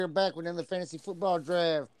We're back with another fantasy football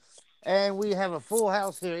draft, and we have a full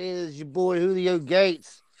house here. It is your boy Julio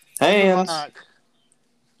Gates on the Hands. mic.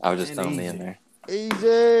 I was just And throwing me in Easy. there.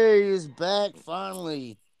 Easy is back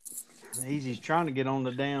finally. Easy's trying to get on the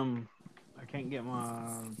damn. I can't get my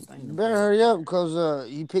thing You to better pull up. hurry up because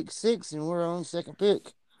you picked six and we're on second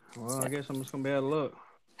pick. Well, I guess I'm just gonna be out of luck.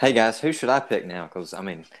 Hey guys, who should I pick now? Because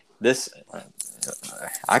this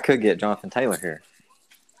I could get Jonathan Taylor here.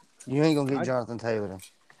 You ain't gonna get I Jonathan Taylor.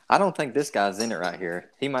 I don't think this guy's in it right here.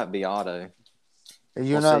 He might be auto.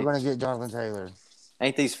 You're We'll not see. gonna get Jonathan Taylor.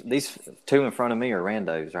 Ain't these two in front of me are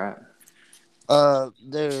randos, right?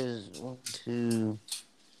 There's one, two,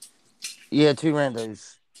 yeah, two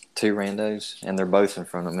randos. Two randos, and they're both in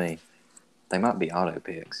front of me. They might be auto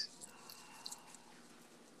picks.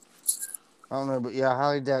 I don't know, but yeah, I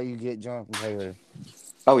highly doubt you get Jonathan Taylor.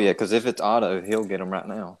 Oh yeah, because if it's auto, he'll get them right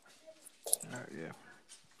now. yeah.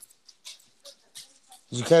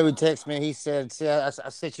 Jacoby would text me. He said, "See, I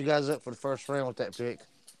set you guys up for the first round with that pick."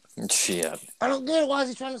 Shit, I don't get it. Why is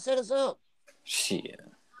he trying to set us up? shit.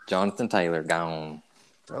 Jonathan Taylor gone.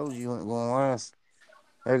 Told you wasn't going last.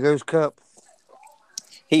 There goes Cup.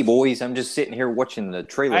 Hey boys, I'm just sitting here watching the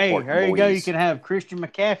trailer Hey, park there you go. You boys. can have Christian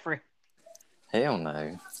McCaffrey. Hell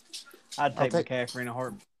no. I'd I'll take take. McCaffrey in a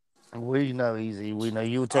heartbeat. We know easy. We know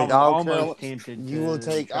you will take I'm all almost tempted You will to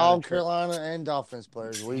take try all to trip Carolina and Dolphins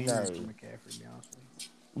players. We Henry know. for McCaffrey. To be honest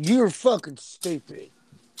with You're fucking stupid.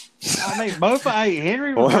 you. I mean, both. Hey,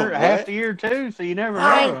 Henry was What? hurt half the year too, so you never know.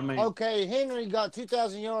 Hey, I mean, okay, Henry got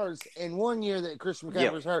 2,000 yards in 1 year that Christian McCaffrey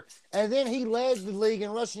Yep. was hurt, and then he led the league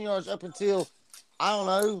in rushing yards up until I don't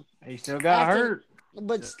know. he still got After, hurt.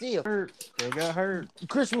 but still, Still got hurt.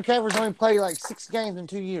 Christian McCaffrey's only played like 6 games in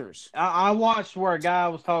 2 years. I watched where a guy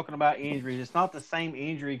was talking about injuries. It's not the same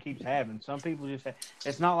injury he keeps having. Some people just say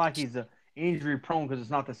it's not like he's a injury prone because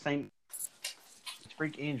it's not the same. It's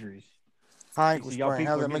freak injuries. High He ankle said, y'all sprain.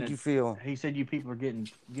 How people does are that make getting you feel? He said you people are getting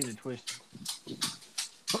it twisted.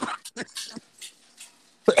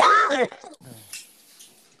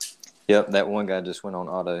 Yep, that one guy just went on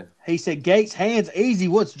auto. He said Gates hands easy.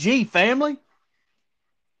 What's G family?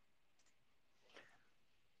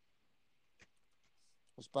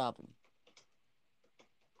 What's popping?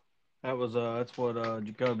 That's what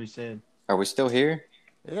Jacoby said. Are we still here?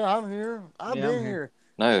 Yeah, I'm here. I've Yeah, I'm been here. here.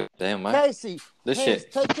 No, damn, man. Casey, This hands,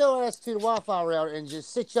 shit. take your ass to the Wi-Fi router and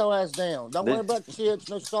just sit your ass down. Don't This- worry about chips,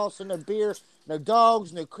 no salsa, no beer, no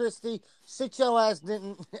dogs, no Christy. Sit your ass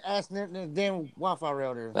in the damn Wi-Fi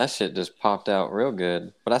router. That shit just popped out real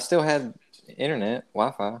good. But I still had internet,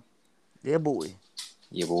 Wi-Fi. Yeah, boy.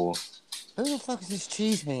 Yeah, boy. Who the fuck is this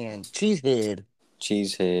cheesehead?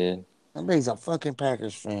 Cheesehead. I bet he's a fucking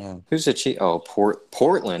Packers fan. Who's the cheese? Oh,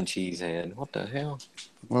 Portland cheesehead. What the hell?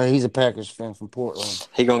 Well, he's a Packers fan from Portland.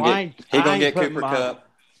 He gonna Well, get. I ain't Get putting Cooper my- Cup.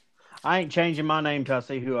 I ain't changing my name till I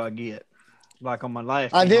see who I get. Like on my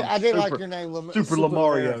last. I team, did. I'm I did like super- your name, Super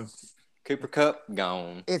Lamario. Cooper Cup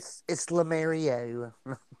gone. It's Lamario.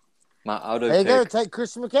 My auto There you go. pick. Take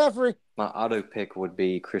Christian McCaffrey. My auto pick would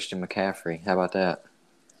be Christian McCaffrey. How about that?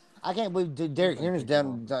 I can't believe Derrick Henry's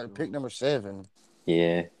down to pick number 7.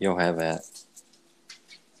 Yeah, you'll have that.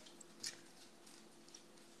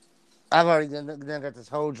 I've already done got this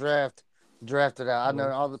whole drafted out. I know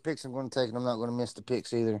all the picks I'm going to take, and I'm not going to miss the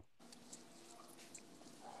picks either.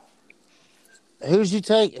 Who's you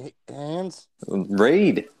take, Hands?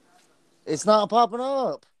 Reed. It's not popping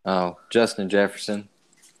up. Oh, Justin Jefferson.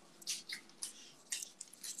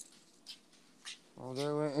 Oh,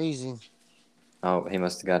 that went easy. Oh, he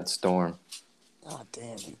must have got Storm. God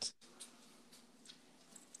damn it.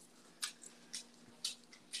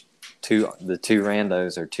 The two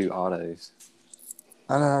randos are two autos.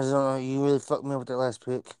 I don't know. You really fucked me up with that last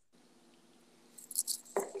pick.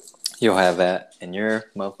 You'll have that, and you're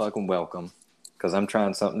motherfucking welcome. Because I'm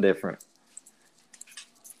trying something different.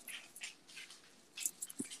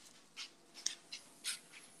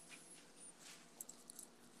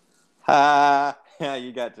 Ha!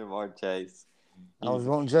 You got Jamar Chase. I was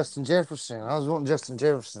wanting Justin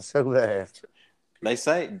Jefferson. So bad. They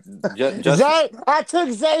say Justin. Zay! I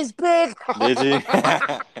took Zay's pick. Did you?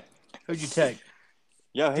 Who'd you take?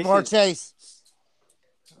 Yo, he Jamar should, Chase.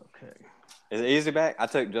 Okay. is it easy back? I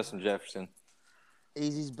took Justin Jefferson.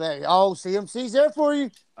 Easy's back. Oh, CMC's there for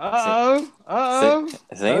you. Uh-oh.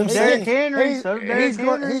 See? Derrick Henry.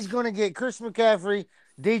 He's going to get Chris McCaffrey,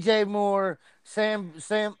 DJ Moore, Sam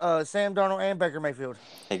Darnold, and Baker Mayfield.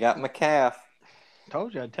 He got McCaff.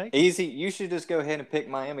 Told you I'd take it. Easy. You should just go ahead and pick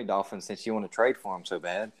Miami Dolphins since you want to trade for them so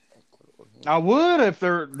bad. I would if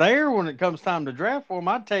they're there when it comes time to draft for them.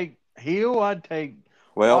 I'd take Hill. I'd take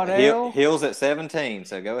Well, Waddell. Hill's at 17,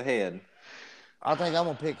 so go ahead. I think I'm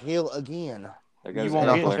gonna pick Hill again. There You goes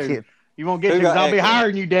won't get Eckler. to. You won't get Who to because got I'll be Eckler?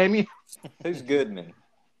 hiring you, damn you. Who's Goodman?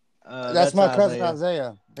 That's my cousin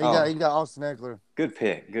Isaiah. He Oh. got Austin Eckler. Good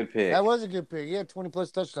pick. Good pick. That was a good pick. He had 20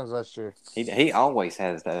 plus touchdowns last year. He always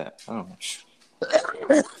has that. Oh.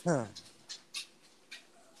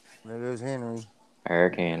 There goes Henry.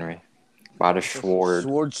 Eric Henry. By the Schwartz.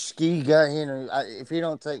 Schwartzky got Henry. If he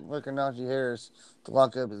don't take fucking Najee Harris to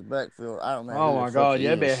lock up his backfield, I don't know. Oh who my the fuck god, he yeah,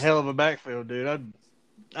 that'd be a is. hell of a backfield, dude.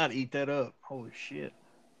 I'd eat that up. Holy shit.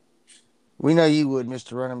 We know you would,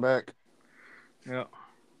 Mr. Running Back. Yeah.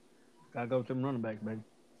 Gotta go with them running backs, baby.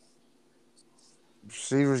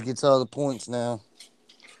 Receivers gets all the points now.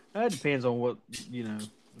 That depends on what Depends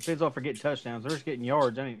on if they're getting touchdowns. They're just getting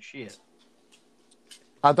yards. That ain't shit.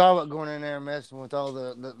 I thought about going in there and messing with all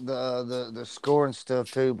the scoring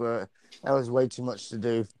stuff too, but that was way too much to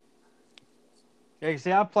do. Yeah, you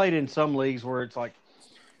see, I played in some leagues where it's like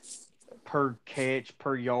per catch,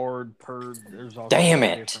 per yard, there's all Damn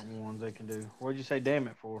kinds of it. different ones they can do. What'd you say damn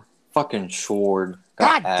it for? Fucking Schwartz.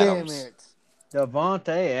 God Adams. damn it!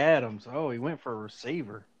 Devontae Adams. Oh, he went for a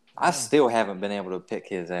receiver. I still haven't been able to pick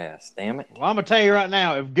his ass. Damn it. Well, I'm gonna tell you right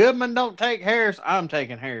now, if Goodman don't take Harris, I'm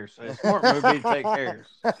taking Harris. A smart move would be to take Harris.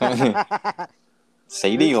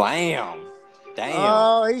 CD Lamb. Damn.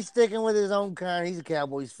 Oh, he's sticking with his own kind. He's a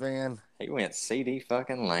Cowboys fan. He went CD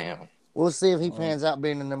fucking Lamb. We'll see if he pans out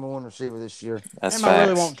being the number one receiver this year. That's Damn, I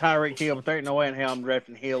really facts. want Tyreek Hill, but there ain't no way in hell I'm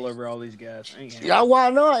drafting Hill over all these guys. Ain't happening. Yeah, why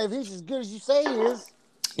not? If he's as good as you say he is.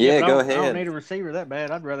 Yeah, but go I don't need ahead. a receiver that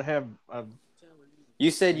bad. I'd rather have a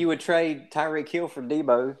You said you would trade Tyreek Hill for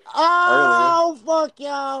Debo. Oh, fuck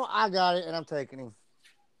y'all. I got it, and I'm taking him.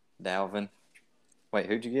 Dalvin. Wait,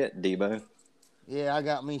 who'd you get? Debo. Yeah, I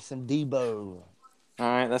got me some Debo. All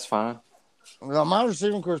right, that's fine. Well, my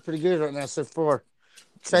receiving core is pretty good right now so far.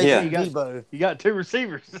 Chase Yeah. and Debo. You got two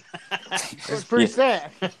receivers. It's pretty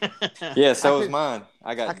sad. Yeah, so I is could- mine.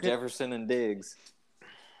 I got I could- Jefferson and Diggs.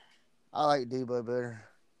 I like Debo better.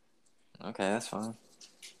 Okay, that's fine.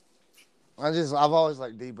 I've always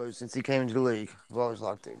liked Debo since he came into the league. I've always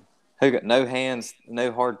liked him. Who got no hands,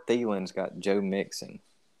 no hard Thielen's got Joe Mixon.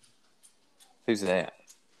 Who's that?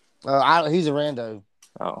 He's a rando.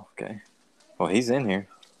 Oh, okay. Well, he's in here.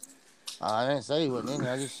 I didn't say he wasn't in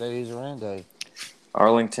here. I just said he's a rando.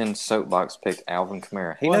 Arlington Soapbox picked Alvin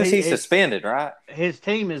Kamara. He Well, knows he's it's- suspended, right? His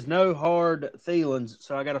team is no hard Thielens,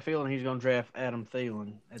 so I got a feeling he's going to draft Adam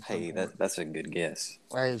Thielen. At some Hey, point. that's a good guess.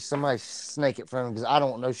 Hey, somebody snake it from him because I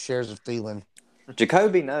don't want no shares of Thielen.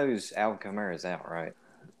 Jacoby knows Alvin Kamara's out, right?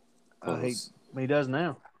 He does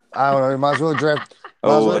now. I don't know. Might as well draft.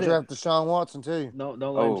 Draft Deshaun Watson too. Don't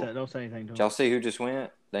let him say, don't say anything to Did him. y'all see who just went?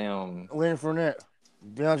 Damn. Leonard Fournette,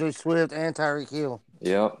 DeAndre Swift, and Tyreek Hill.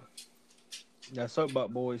 Yep. That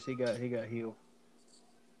soapbox boys, he got Hill.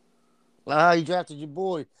 You drafted your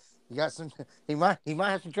boy. You got some. He might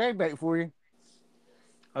have some trade bait for you.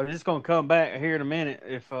 I'm just going to come back here in a minute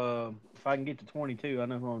if I can get to 22. I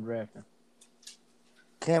know who I'm drafting.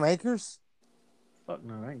 Cam Akers. Fuck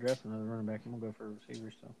no, I ain't drafting another running back. I'm gonna go for a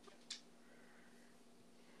receiver. So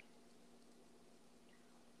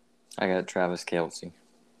I got Travis Kelce.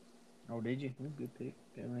 oh, did you? Good pick.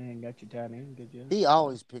 That man got you tied in. Good job. He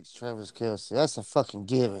always picks Travis Kelce. That's a fucking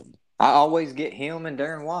given. I always get him and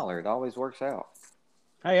Darren Waller. It always works out.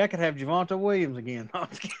 Hey, I could have Javonte Williams again.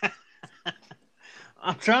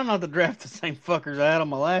 I'm trying not to draft the same fuckers I had on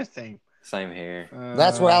my last team. Same here.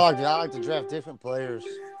 That's what I like to. I like to draft different players.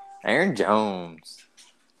 Aaron Jones.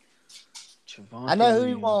 Javonte I know who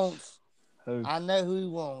he Williams. wants. Who? I know who he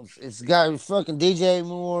wants. It's got fucking DJ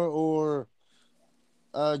Moore or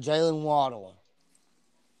Jalen Waddle.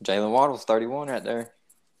 Jalen Waddle's 31 right there.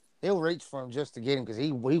 He'll reach for him just to get him because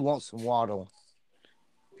he wants some Waddle.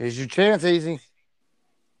 Here's your chance, easy.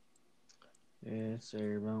 Yeah, it's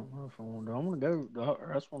there, but I don't know if I want to. I want to go.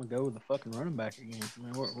 I just want to go with the fucking running back again. I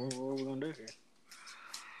mean, what are we gonna do here?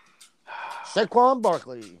 Saquon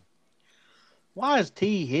Barkley. Why is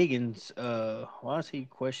T. Higgins? Why is he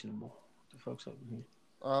questionable? What the fuck's up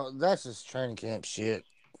with him? That's just training camp shit.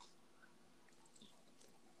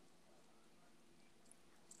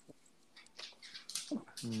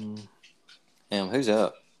 Who's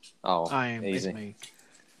up? Oh, I am. easy. It's me.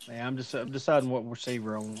 Yeah, I'm deciding what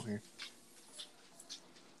receiver I want here.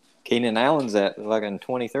 Keenan Allen's at fucking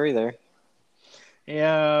 23 there.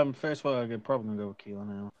 Yeah, first of all, I'm probably gonna go with Keelan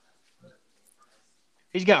now.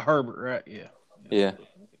 He's got Herbert, right? Yeah. Yeah.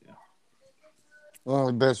 One of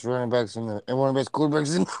the best running backs and one of the best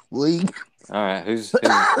quarterbacks in the league. All right, who's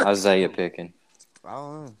Isaiah picking? I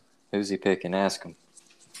don't know. Who's he picking? Ask him.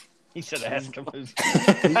 He should ask him.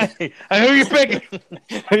 Hey, who you picking?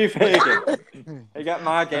 Who you picking? He got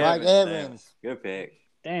Mike Evans. Mike Evans. Good pick.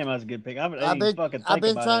 Damn, that's a good pick. I I've didn't been fucking think I've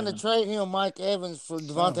been about trying it. to trade him Mike Evans for Son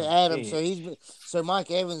Devontae of a Adams, bitch. so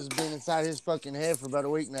Mike Evans has been inside his fucking head for about a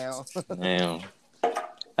week now. Damn.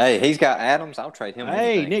 Hey, he's got Adams. I'll trade him.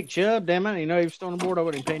 Hey, anything. Nick Chubb, damn it. You know he was still on the board. I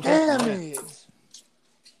wouldn't pay Damn attention to it!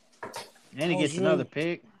 that. And he Oh, gets sure. another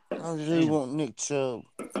pick. I really want Nick Chubb.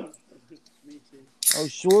 Oh,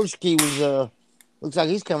 Schwarzkey was looks like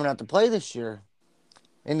he's coming out to play this year.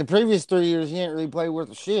 In the previous 3 years, he ain't really played worth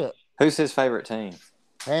a shit. Who's his favorite team?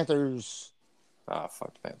 Panthers. Oh,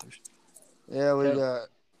 fuck the Panthers. Yeah, we got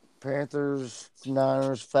Panthers,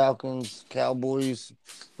 Niners, Falcons, Cowboys,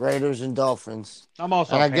 Raiders, and Dolphins. I'm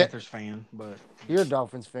also And a I get- Panthers fan, but You're a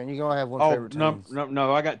Dolphins fan. You're gonna have one oh favorite team.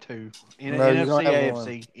 no, I got two. No, you don't NFC, have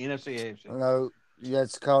AFC, NFC, AFC. No,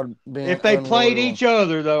 that's called being. If they played unloyal. each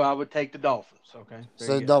other, though, I would take the Dolphins. Okay, there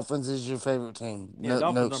So you go. Dolphins is your favorite team. Yeah,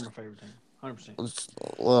 Dolphins are my favorite team.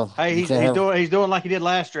 100%. Well, Hey, you he's can't have- doing like he did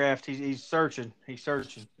last draft. He's searching. He's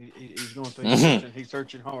searching. He's going through. He's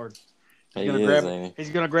searching hard. He He's gonna is, grab. ain't He's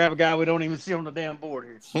gonna grab a guy we don't even see on the damn board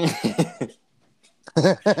here. he?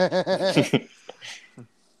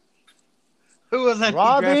 Who was that?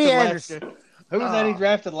 Robbie he drafted Anderson. last year? Who was that he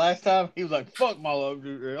drafted last time? He was like, "Fuck my love,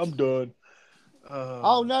 dude. I'm done."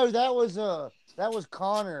 Oh no, that was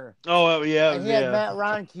Connor. Oh yeah. And he had Matt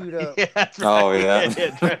Ryan queued up. Yeah, that's right. Oh, yeah.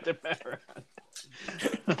 drafted Matt Ryan.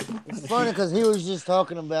 It's funny because he was just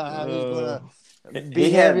talking about how he's gonna be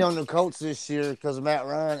He heavy had- on the Colts this year because of Matt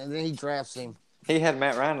Ryan, and then he drafts him. He had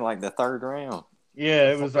Matt Ryan in like the third round.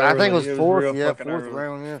 Yeah, it was. I think it was fourth. real Yeah, fucking fourth early.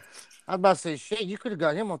 round. Yeah, I was about to say, shit, you could have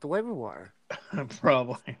got him off the waiver wire.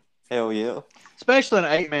 Probably. Hell yeah. Especially in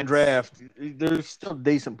an 8-man draft, there's still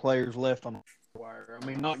decent players left on the wire. I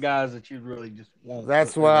mean, not guys that you'd really just want.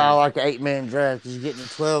 That's why I like an 8-man draft because you're getting a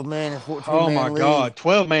 12-man and 14-man Oh my league. God,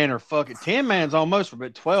 12-man or fucking 10-man's almost,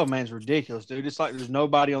 but 12-man's ridiculous, dude. It's like there's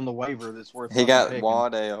nobody on the waiver that's worth. He fucking got picking.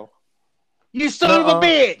 Waddell. You son of a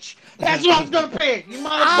bitch! That's what I was gonna pick. You James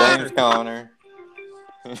motherfucker. Conner.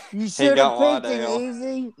 You should got have picked Waddell. him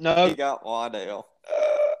easy. No, He got Waddell.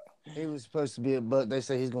 He was supposed to be a bust. They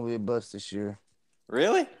say he's going to be a bust this year.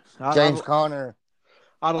 Really? James Conner.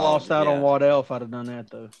 I'd have lost out on yeah. Waddell if I'd have done that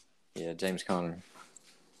though. Yeah, James Conner.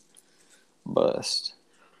 Bust.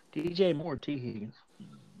 DJ Moore, T Higgins.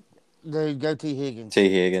 They go T. Higgins. T.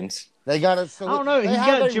 Higgins. They got it. So I don't know. they He's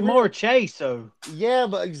have got a Jamar Chase though. Yeah,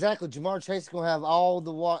 but exactly. Jamar Chase is going to have all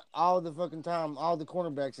the fucking time, all the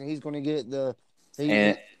cornerbacks, and he's going to get the.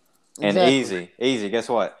 And Exactly. easy. Guess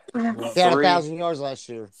what? He had 1,000 yards last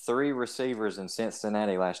year. 3 receivers in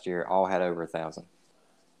Cincinnati last year all had over 1,000.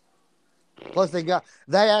 Plus,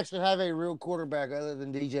 they actually have a real quarterback other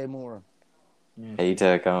than DJ Moore. He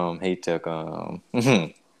took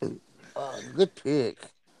Good pick.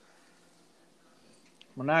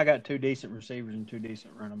 Well, now I got 2 decent receivers and 2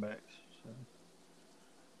 decent running backs. So.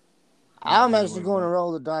 I'm actually going to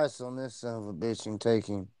roll the dice on this son of a bitch and take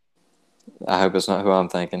him. I hope it's not who I'm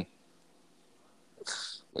thinking.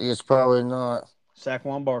 It's probably not.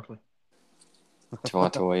 Saquon Barkley.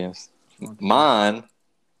 Javonte Williams. Mine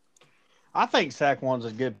I think Saquon's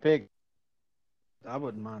a good pick. I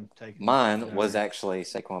wouldn't mind taking. was actually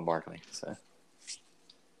Saquon Barkley. So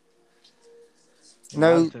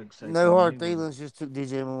No I took Saquon hard either. feelings. Just took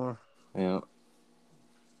DJ Moore. yeah.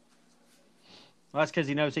 Well, that's because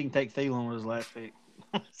he knows he can take Thielen with his last pick.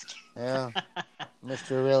 Yeah,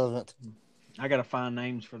 Mr. Irrelevant. I got to find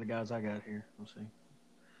names for the guys I got here. Let's see.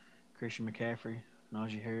 Christian McCaffrey,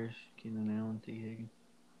 Najee Harris, Keenan Allen, T. Higgins.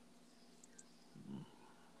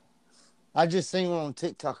 I just seen one on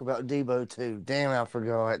TikTok about Debo too. Damn, I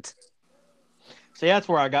forgot. See, that's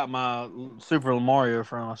where I got my Super Mario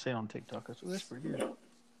from. I see it on TikTok. That's pretty good.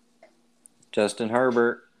 Justin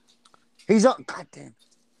Herbert. He's up. God damn.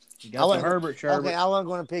 You got the Herbert, Sherbert. Okay, I wasn't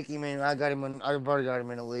going to pick him in. I've already got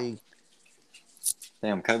him in a league.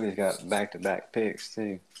 Damn, Kobe's got back-to-back picks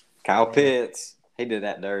too. Kyle Pitts. He did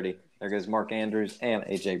that dirty. There goes Mark Andrews and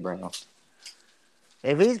A.J. Brown.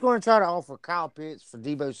 If he's going to try to offer Kyle Pitts for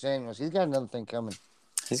Debo Samuels, he's got another thing coming.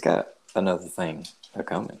 He's got another thing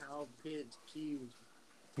coming. Kyle Pitts queued.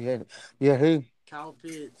 Yeah, who? Kyle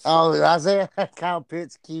Pitts. Oh, Isaiah Kyle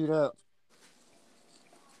Pitts queued up.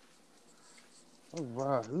 Oh,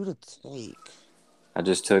 wow. Who to take? I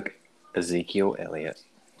just took Ezekiel Elliott.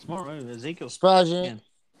 Smart move. Ezekiel. Surprise you Man.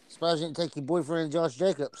 didn't take your boyfriend, Josh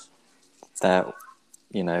Jacobs. That,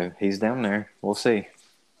 he's down there. We'll see.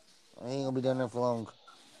 I ain't going to be down there for long.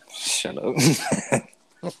 Shut up.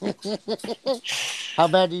 How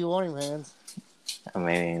bad do you want him, Hans? I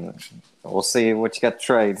mean, we'll see what you got to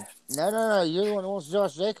trade. No. You're the one that wants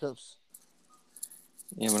Josh Jacobs.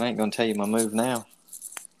 Yeah, but I ain't gonna tell you my move now.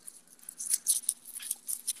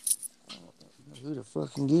 Who the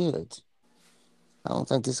fucking get? I don't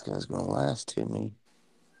think this guy's gonna last to me.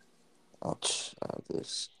 I'll try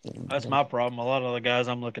this. That's my problem. A lot of the guys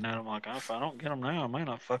I'm looking at, I'm like, if I don't get them now, I may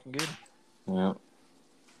not fucking get them. Yeah.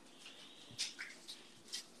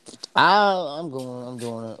 I'm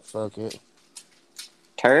doing it. Fuck it.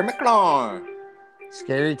 Terry McLaurin.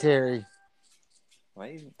 Scary Terry. Well,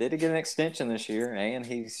 he did get an extension this year, and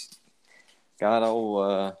he's got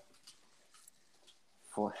old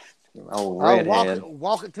redhead.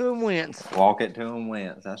 Walk it to him, Wentz. Walk it to him,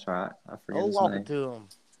 Wentz. That's right. I forget his Walk name. it to him.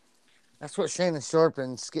 That's what Shannon Sharp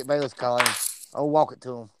and Skip Bayless call him. Walk it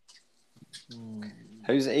to him.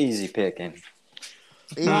 Who's easy picking?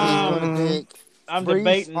 He's going to pick. I'm Breece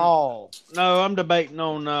debating. Hall. No, I'm debating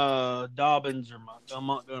on Dobbins or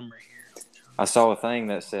Montgomery here. I saw a thing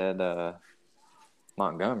that said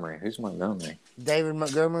Montgomery. Who's Montgomery? David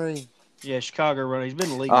Montgomery. Yeah, Chicago run. He's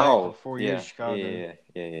been in the league for 4 yeah, years. Chicago.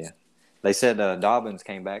 Yeah. They said Dobbins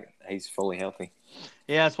came back. He's fully healthy.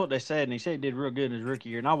 Yeah, that's what they said, and he said he did real good in his rookie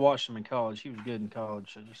year. And I watched him in college. He was good in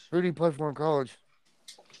college. So just Who did he play for in college?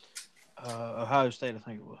 Ohio State, I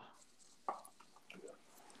think it was.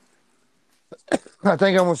 I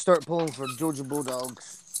think I'm going to start pulling for Georgia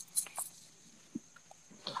Bulldogs.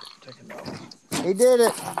 Taking Dobbins. He did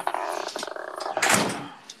it.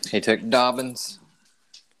 He took Dobbins.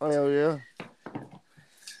 Hell yeah.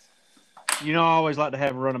 You know, I always like to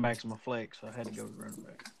have running backs in my flex, so I had to go with running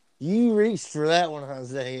back. You reached for that one,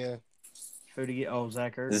 Isaiah. Who to get? Oh,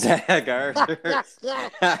 Zach Ertz. Zach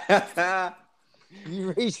Ertz.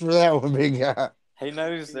 You reached for that one, big guy. He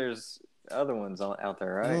knows there's other ones out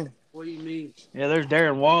there, right? What do you mean? Yeah, there's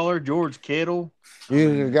Darren Waller, George Kittle. You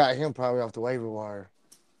could have got him probably off the waiver wire.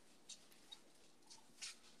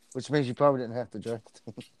 Which means you probably didn't have to draft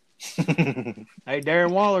him. Hey,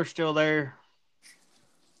 Darren Waller's still there.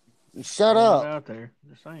 Shut up. Out there.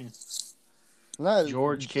 Just saying. No,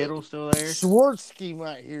 George Kittle still there. Schwartzky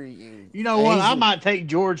might hear you. You know what? I might take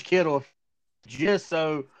George Kittle just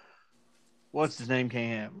so what's his name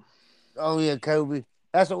can't have him. Oh yeah, Kobe.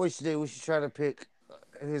 That's what we should do. We should try to pick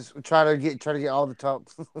try to get all the top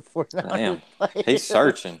 49 Damn. players. He's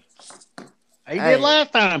searching. He did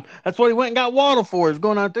last time. That's what he went and got Waddle for. He's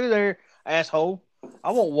going out through there, asshole.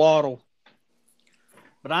 I want Waddle.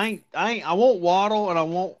 But I want Waddle and I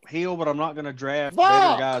want Hill, but I'm not gonna draft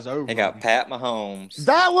better guys over. He got Pat Mahomes.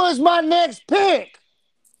 That was my next pick.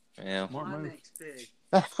 Yeah. My next pick.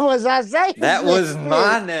 That was Isaiah's That was next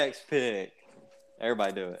my pick. next pick.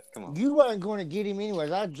 Everybody do it. Come on. You weren't going to get him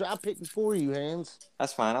anyways. I picked for you, Hans.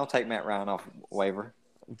 That's fine. I'll take Matt Ryan off waiver.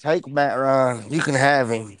 Take Matt Ryan. You can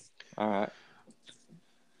have him. All right.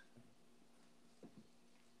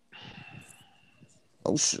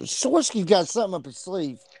 Oh, Swirsky's got something up his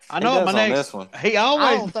sleeve. I know He my does on next. this one. He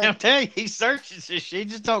always. think- I'm telling you, he searches this shit. He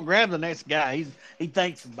just don't grab the next guy. He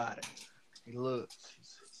thinks about it. He looks.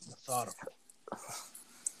 He's methodical.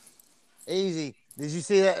 Easy. Did you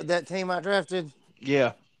see that team I drafted?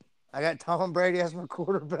 Yeah. I got Tom Brady as my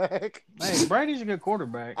quarterback. Hey, Brady's a good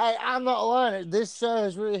quarterback. Hey, I'm not lying. This show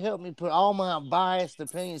has really helped me put all my biased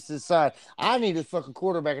opinions to the side. I need a fucking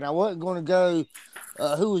quarterback, and I wasn't going to go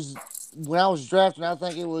when I was drafting, I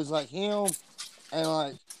think it was like him and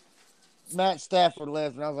like Matt Stafford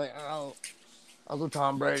left, and I was like, oh, I'll go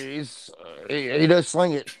Tom Brady. He does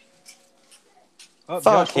sling it. Oh,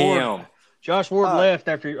 Fuck Josh Ward. him. Josh Ward left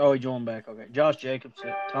after. He joined back. Okay. Josh Jacobs.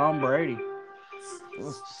 Tom Brady.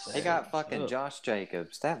 He got fucking Josh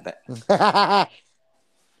Jacobs. That bad.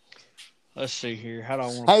 Let's see here. How do I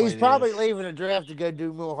want to Hey, play he's probably this? leaving the draft to go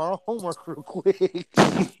do more homework real quick.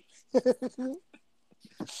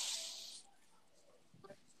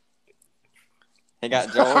 He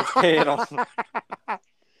got George Kittle.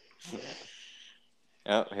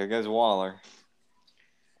 Oh, here goes Waller.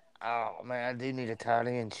 Oh man, I do need a tight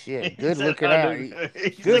end. Shit, He good said, looking "I out. do."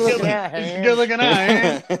 Good looking out, He's Hans. good looking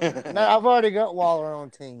out, man. No, I've already got Waller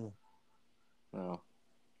on team. No.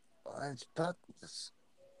 That's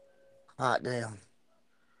hot damn.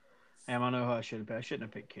 Damn, I know who I should have picked. I shouldn't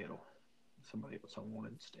have picked Kittle. Somebody else I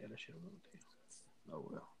wanted instead. I should have went with him. Oh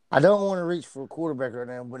well. I don't want to reach for a quarterback right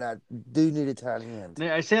now, but I do need a tight end.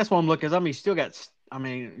 Yeah, see, that's what I'm looking. I mean, you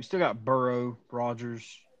still got Burrow,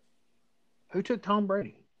 Rodgers. Who took Tom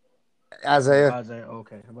Brady? Isaiah. Isaiah.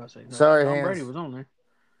 Okay, I'm about to say. No, Sorry, Tom Hans. Brady was on there.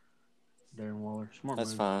 Darren Waller, smart That's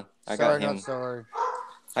move. fine. I Sorry, got him. not sorry.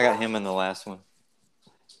 I got him in the last one.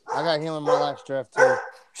 I got him in my last draft too.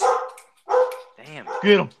 Damn.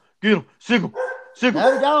 Get him, sick him.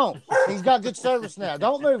 No, don't. He's got good service now.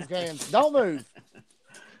 Don't move, Cam. Don't move.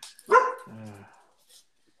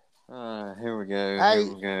 Here we go. Hey,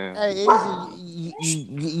 Here we go. hey, Easy,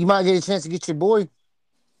 you might get a chance to get your boy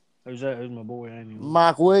Who's that? Who's my boy? I ain't even...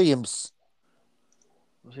 Mike Williams.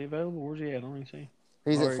 Was he available? Where's he at? I don't even see.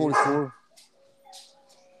 He's at Or- 44.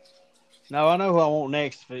 No, I know who I want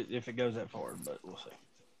next if it goes that far, but we'll see.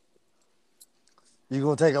 You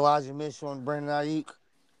gonna take Elijah Mitchell and Brandon Ayuk?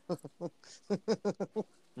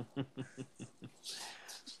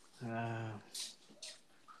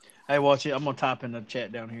 Hey, watch it. I'm gonna type in the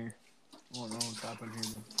chat down here. I'm gonna type in here.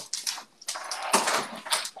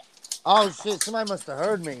 Oh shit! Somebody must have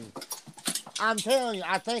heard me. I'm telling you,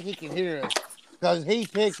 I think he can hear us because he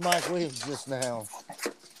picked Mike Williams just now.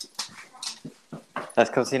 That's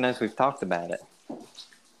because he knows we've talked about it.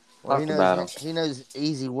 Well, Talked about him. he knows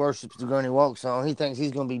Easy worships the ground he walks on. He thinks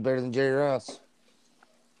he's gonna be better than Jerry Rice.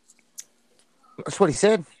 That's what he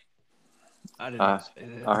said. I didn't say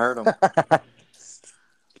that. I heard him.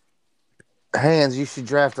 Hands, you should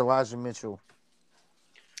draft Elijah Mitchell.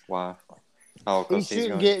 Why? Oh, He because he's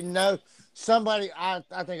shouldn't going. get no. Somebody, I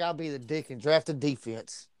think I'll be the dick and draft a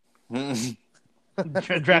defense.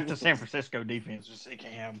 Draft the San Francisco defense with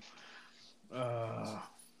Cam. I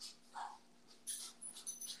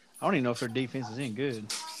don't even know if their defense is any good.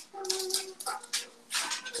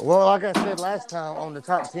 Well, like I said last time on the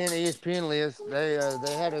top 10 ESPN list, they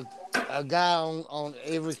had a guy on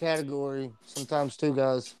every category, sometimes two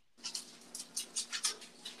guys.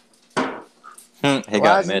 He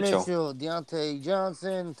got Mitchell. Deontay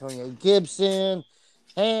Johnson, Antonio Gibson,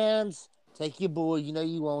 Hands. Take your boy. You know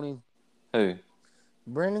you want him. Who?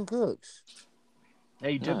 Brandon Cooks.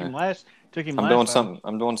 Hey, you took Alright. him last. Took him I'm last doing time. something.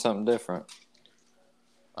 I'm doing something different.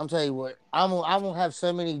 I'm telling you what, I'm gonna have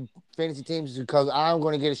so many fantasy teams because I'm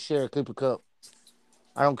gonna get a share of Cooper Cup.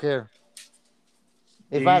 I don't care.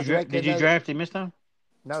 Did you draft him this time?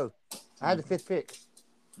 No, I had the 5th pick.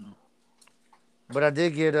 But I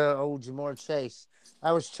did get old Jamar Chase.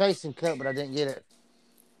 I was chasing Cup, but I didn't get it.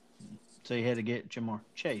 So you had to get Jamar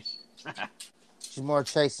Chase. Jamar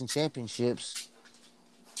Chase in championships.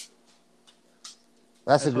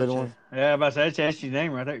 That's a good what one. Yeah, I'm about to say that's your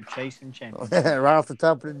name right there, Chasing Champion. Right off the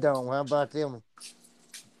top of the dome. How about them?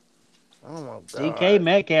 Oh my God. DK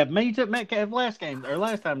Metcalf. Man, you took Metcalf last time,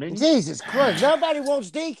 didn't you? Jesus Christ. Nobody wants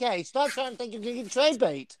DK. Stop trying to think you're going to get trade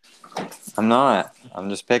bait. I'm not. I'm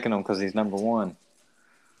just picking him because he's number one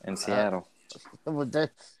in Seattle.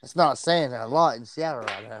 That's not saying a lot in Seattle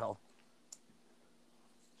right now.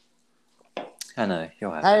 I know.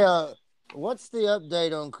 You'll have Hey, that. what's the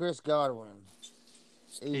update on Chris Godwin?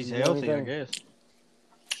 He's Easy, healthy, I anything? guess.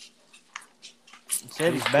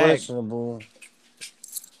 Said he's back. Questionable.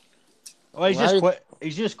 Well, he's Why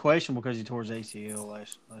he's just questionable because he tore his ACL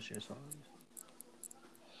last year. So.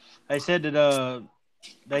 They said that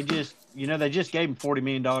they just gave him $40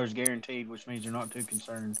 million guaranteed, which means they're not too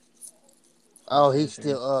concerned. Oh, he's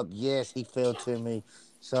still up. Yes, he fell to me.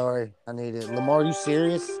 Sorry, I need it. Lamar, you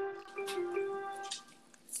serious?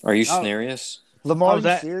 Are you serious? Lamar,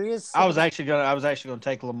 you serious? I was actually gonna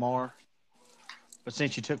take Lamar, but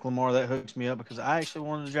since you took Lamar, that hooks me up because I actually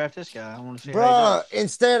wanted to draft this guy. I want to see how he Bruh, does.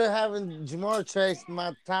 instead of having Jamar Chase,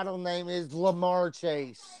 my title name is Lamar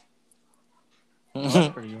Chase. Oh,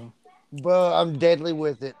 that's pretty good. Bruh, I'm deadly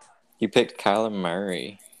with it. You picked Kyler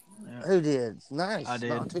Murray. Yeah, Who did? Nice. I did.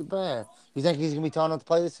 Not too bad. You think he's gonna be tall enough to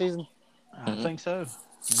play this season? I think so.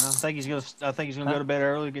 I think he's gonna go to bed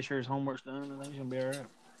early, get sure his homework's done, and I think he's gonna be all right.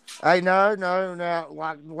 Hey, no.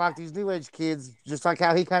 Like these new age kids, just like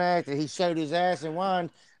how he kind of acted. He showed his ass and whined,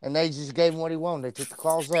 and they just gave him what he wanted. They took the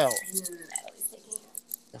claws out.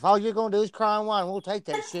 If all you're gonna do is cry and whine, we'll take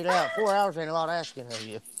that shit out. 4 hours ain't a lot asking of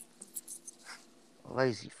you.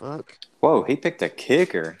 Lazy fuck. Whoa, he picked a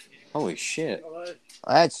kicker. Holy shit.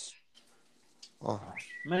 That's. Oh.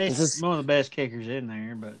 I mean, he's one of the best kickers in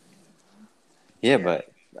there, but Yeah, but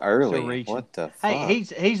early. Still reaching. What the fuck? hey,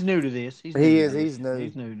 he's new to this. He's new. He's new.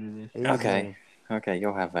 He's new to this. He's Okay. new. Okay,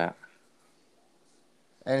 you'll have that.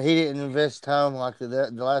 And he didn't invest time like the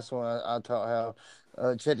last one I taught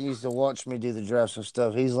how Chet used to watch me do the drafts and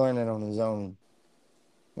stuff. He's learning on his own.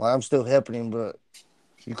 Well, I'm still helping him, but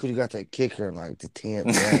you could have got that kicker in like the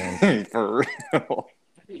 10th round. For real.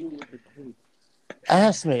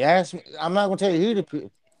 Ask me. I'm not going to tell you who to pick.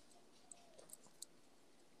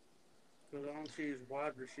 Because I don't choose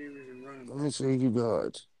wide receivers and running Let me see who you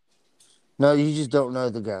got. No, you just don't know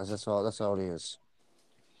the guys. That's all it is.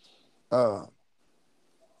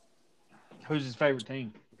 Who's his favorite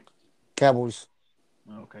team? Cowboys.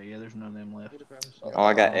 Okay, yeah, there's none of them left. Oh,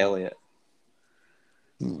 I got Elliott.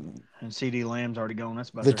 And CD Lamb's already gone. That's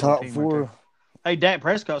about The their whole top team four. Right there. Hey, Dak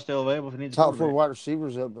Prescott's still available if he needs a Top four quarterback. wide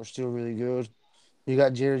receivers up are still really good. You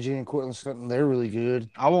got Jerry Judy and Cortland Sutton. They're really good.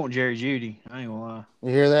 I want Jerry Judy. I ain't gonna lie. You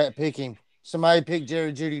hear that? Pick him. Somebody pick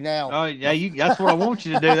Jerry Judy now. Oh yeah, that's what I want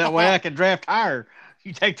you to do. That way I can draft higher.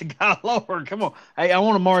 You take the guy lower. Come on. Hey, I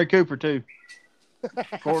want Amari Cooper too.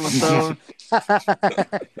 Cortland Sutton.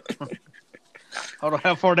 Hold on,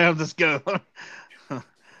 how far down does this go?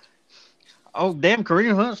 Oh damn,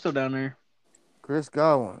 Kareem Hunt's still down there. Chris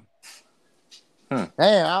Godwin.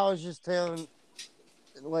 Damn, I was just telling.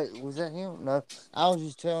 Wait, was that him? No, I was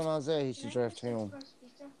just telling Isaiah he should draft him.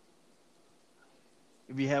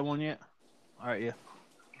 Have you had one yet? All right, yeah.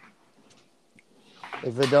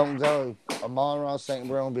 If it don't go, Amon-Ra St.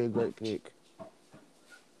 Brown would be a great pick.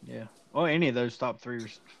 Yeah. Well, any of those top 3 or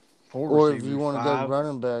 4 Or receivers. if you want to 5. go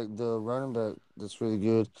running back, the running back that's really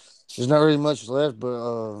good. There's not really much left,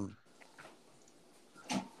 but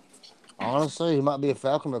honestly, he might be a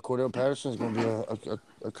Falcon, but Cordell Patterson is going to be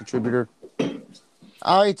a contributor.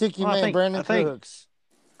 I already took you, man, Brandon Cooks.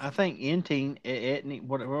 I think Etienne,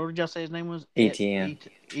 what did y'all say his name was? Etienne.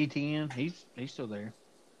 Etienne. He's still there.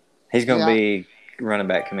 He's going to be running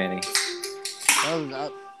back committee.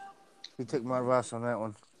 He took my advice on that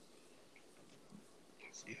one.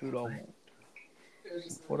 Let's see, who do I want?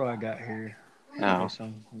 What do I got here? Oh. So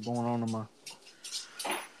I'm going on to my.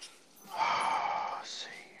 Let's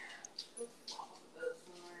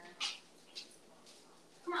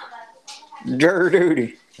see. Jerry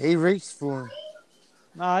Judy. He reached for him.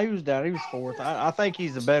 No, he was down. He was 4th. I think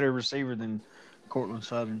he's a better receiver than Cortland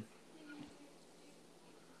Sutton.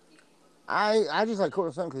 I just like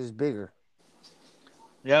Cortland Sutton because he's bigger.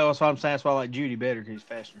 Yeah, that's what I'm saying. That's why I like Judy better because he's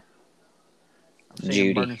faster. I've seen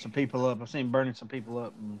him burning some people up. I've seen him burning some people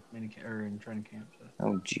up in training camp. So.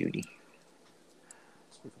 Oh, Judy.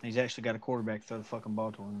 He's actually got a quarterback to throw the fucking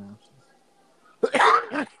ball to him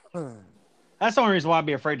now. So. That's the only reason why I'd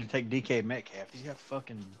be afraid to take DK Metcalf. He's got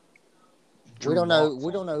fucking. We don't know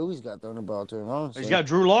who he's got throwing the ball to him. Honestly. He's got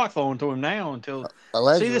Drew Lock throwing to him now until.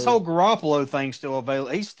 Allegedly. See, this whole Garoppolo thing's still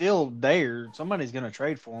available. He's still there. Somebody's going to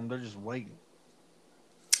trade for him. They're just waiting.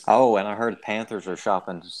 Oh, and I heard the Panthers are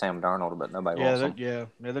shopping Sam Darnold, but nobody wants him. Yeah,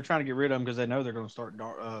 they're trying to get rid of him because they know they're going to start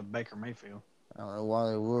Baker Mayfield. I don't know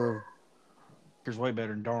why they would. Baker's way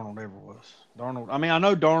better than Darnold ever was. I mean, I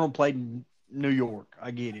know Darnold played in New York.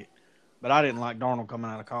 I get it. But I didn't like Darnold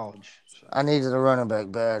coming out of college. So. I needed a running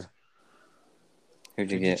back bad. Who'd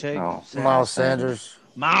you get? Oh, Miles Sanders.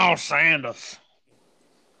 Miles Sanders.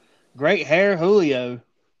 Great hair, Julio.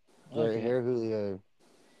 Great hair, Julio.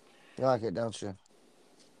 You like it, don't you?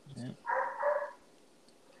 Yeah.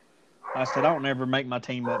 I said, I don't ever make my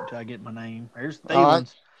team up until I get my name. Here's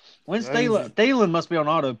Thielen. When's Thielen? Thielen must be on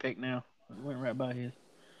auto pick now. It went right by his.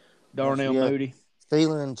 Darnell Mooney.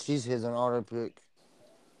 Thielen, she's his on auto pick.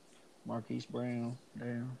 Marquise Brown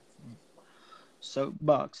down.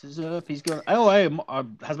 Soapbox is up. He's going. Oh, hey, I was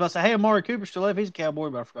about to say, hey, Amari Cooper still left. He's a Cowboy,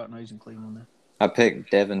 but I forgot. No, he's in Cleveland now. I picked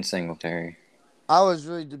Devin Singletary. I was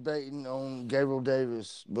really debating on Gabriel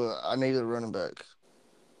Davis, but I needed a running back.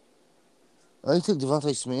 Oh, he took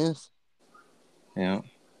Devontae Smith. Yeah.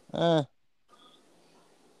 Got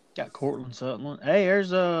Cortland Sutton. Hey,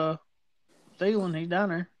 there's Thielen. He's down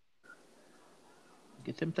there.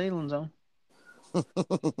 Get them Thielens on.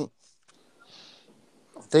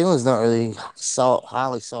 Thielen's not really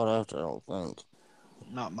highly sought after, I don't think.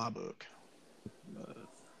 Not my book. But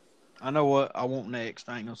I know what I want next.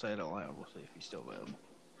 I ain't going to say it out loud. We'll see if he's still available.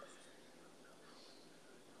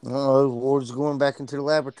 Ward's going back into the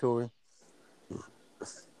laboratory.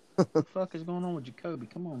 What the fuck is going on with Jacoby?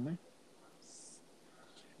 Come on, man.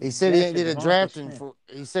 He said he ain't did a drafting for.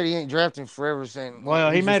 He said he ain't drafting forever. Saying, well,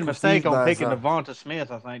 he made a mistake on picking Devonta Smith.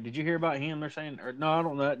 I think. Did you hear about him? They're saying, no, I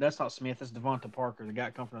don't know. That's not Smith. That's Devonta Parker, the guy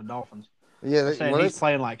come from the Dolphins. Yeah, they're saying he's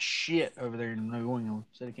playing like shit over there in New England.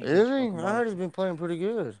 Said he can't is he? I heard he's been playing pretty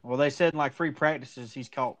good. Well, they said in like 3 practices he's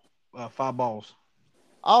caught 5 balls.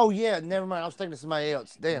 Oh yeah, never mind. I was thinking of somebody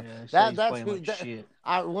else. Damn, yeah, that's who. Like shit.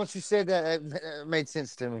 Once you said that, it made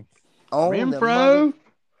sense to me. Renfro.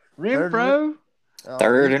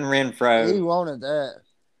 Third and Renfro. He wanted that.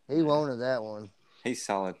 He wanted that one. He's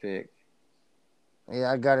solid pick.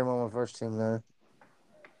 Yeah, I got him on my first team there.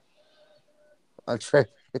 I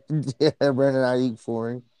traded Brandon Ayuk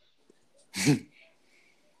for him.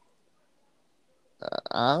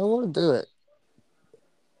 I want to do it.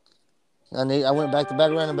 I went back to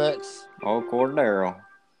back running backs. Oh, Cordero.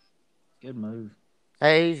 Good move.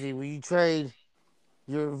 Hey, Easy, will you trade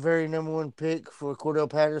your very number 1 pick for Cordell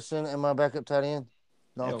Patterson and my backup tight end?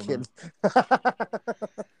 No, I'm kidding.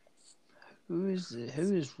 Who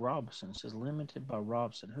is Robinson? It says limited by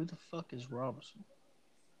Robinson. Who the fuck is Robinson?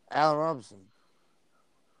 Allen Robinson.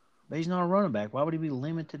 But he's not a running back. Why would he be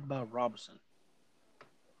limited by Robinson?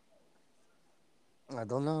 I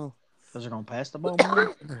don't know. Because they're going to pass the ball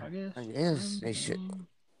more, I guess. I guess they should.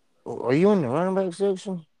 Are you in the running back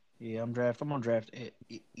section? Yeah, I'm going to draft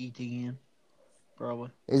ETN, probably.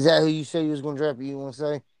 Is that who you said you was going to draft? You want to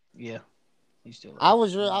say? Yeah, he's still there. I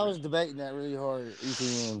was debating that really hard.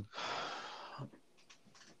 ETN.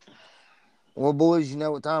 Well, boys, you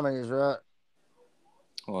know what time it is, right?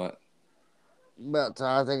 What? About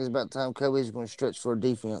time. I think it's about time Kobe's going to stretch for a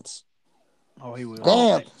defense. Oh, he will.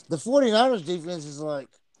 Damn, the 49ers defense is like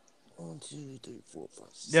 1, 2, 3, 4, 5,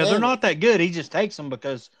 6. Yeah, they're not that good. He just takes them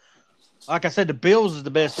because, like I said, the Bills is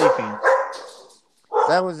the best defense. If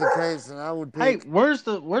that was the case, then I would pick. Hey, where's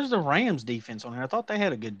the Rams defense on here? I thought they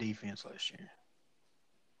had a good defense last year.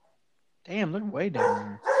 Damn, they're way down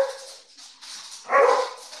there.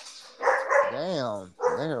 Damn,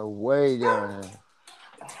 they're way down there.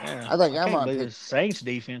 Yeah, I think I can't might believe pick. the Saints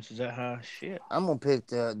defense is that high. Shit. I'm gonna pick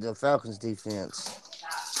the Falcons defense.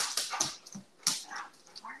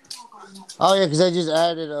 Oh yeah, because they just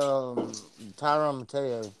added Tyrann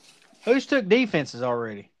Mateo. Who's took defenses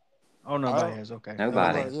already? Oh, nobody has. Okay.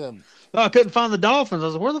 Nobody. Yeah. Oh, I couldn't find the Dolphins. I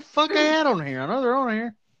was like, where the fuck they at on here? I know they're on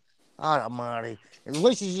here. God almighty. And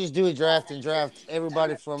we should just do a draft and draft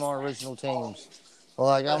everybody from our original teams.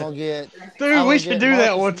 Like, I'm going to get... Dude, we should do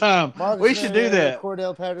that one time. We should do that.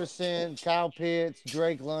 Cordell Patterson, Kyle Pitts,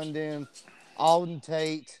 Drake London, Alden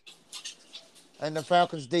Tate, and the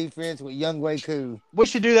Falcons defense with Younghoe Koo. We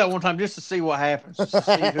should do that one time just to see what happens. Just to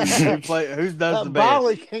see who does the best.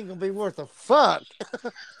 Bolly ain't going to be worth a fuck.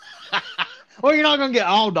 Well, you're not going to get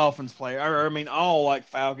all Dolphins players. Or, I mean, all like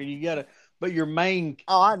Falcon. You got to... But your main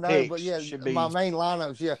I know, picks but yeah, should be... my main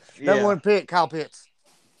lineups, yeah. Number one pick, Kyle Pitts.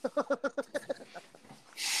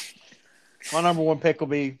 My number one pick will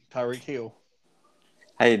be Tyreek Hill.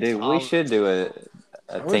 Hey, dude, we should do a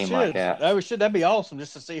team like that. That'd be awesome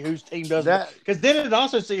just to see whose team does that. Because then it'd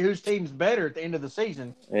also see whose team's better at the end of the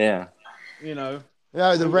season. Yeah. You know.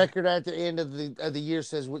 No, the record at the end of the year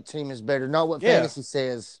says what team is better, not what fantasy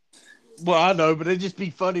says. Well, I know, but it'd just be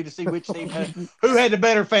funny to see which team who had the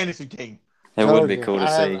better fantasy team. It would be cool to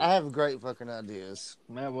see. I have great fucking ideas.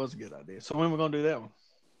 That was a good idea. So when are we gonna do that one?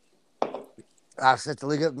 I set the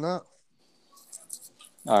league up now.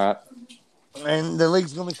 All right. And the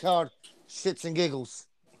league's gonna be called Shits and Giggles.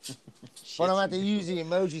 But I'm going to use the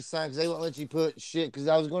emoji sign because they won't let you put shit. Because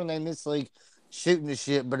I was going to name this league Shooting the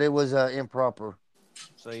Shit, but it was improper.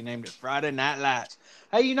 So you named it Friday Night Lights.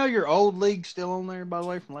 Hey, you know your old league's still on there, by the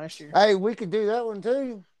way, from last year? Hey, we could do that one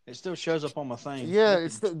too. It still shows up on my thing. Yeah,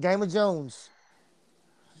 it's the Game of Jones.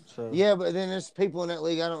 So yeah, but then there's people in that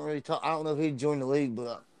league I don't really talk. I don't know if he'd join the league,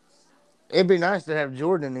 but it'd be nice to have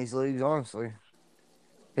Jordan in these leagues, honestly.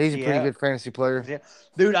 He's a pretty good fantasy player. Yeah.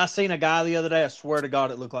 Dude, I seen a guy the other day, I swear to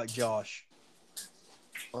God, it looked like Josh.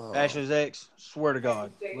 Ashley's ex, swear to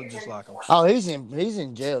God, looked just like him. Oh, he's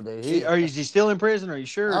in jail, dude. Is he still in prison? Are you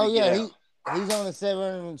sure? Oh yeah, he's on a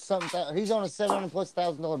 $700,000 He's on a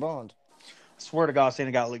 $700,000+ bond. I swear to God, I seen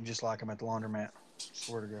a guy look just like him at the laundromat.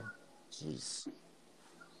 Swear to God. Jeez.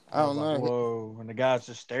 I don't know. Whoa! And the guys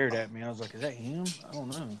just stared at me. I was like, "Is that him?" I don't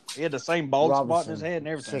know. He had the same bald spot in his head and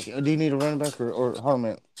everything. Second. Do you need a running back or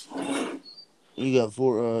Harmon? You got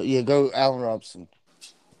four. Yeah, go Allen Robinson.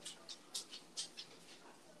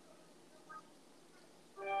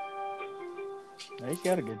 He's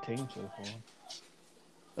got a good team so far.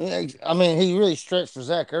 Yeah, I mean, he really stretched for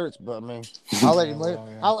Zach Ertz, but I mean, I'll let him live.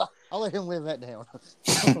 I'll let him live that down.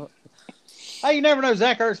 Hey, you never know.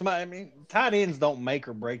 Zach Ertz. I mean, tight ends don't make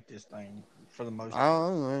or break this thing for the most part. I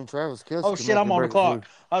don't know, man. Travis Kelce. Oh shit! I'm on the clock.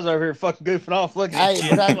 I was over here fucking goofing off, looking. Hey,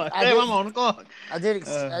 at I'm on the clock. I did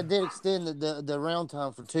extend the round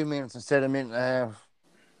time for 2 minutes instead of a minute and a half.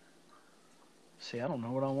 See, I don't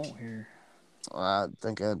know what I want here. I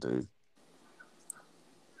think I do.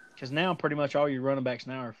 Because now pretty much all your running backs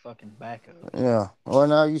now are fucking backup. Yeah. Well,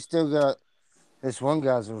 no, you still got this one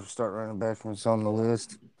guy's going to start running back when it's on the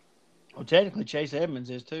list. Well, technically Chase Edmonds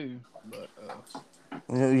is too, but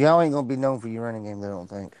y'all ain't gonna be known for your running game, I don't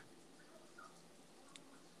think.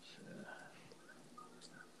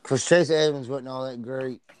 Because Chase Edmonds wasn't all that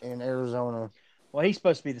great in Arizona. Well, he's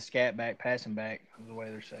supposed to be the scat back, passing back, the way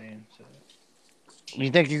they're saying. So,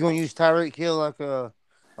 you think you're gonna use Tyreek Hill like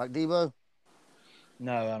Debo?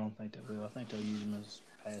 No, I don't think they will. I think they'll use him as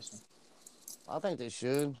passing. I think they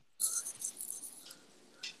should.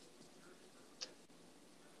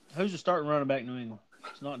 Who's the starting running back in New England?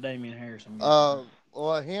 It's not Damian Harrison. Well,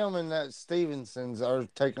 him and that Stevenson's are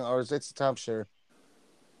taking ours. It's a timeshare.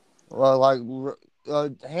 Well, like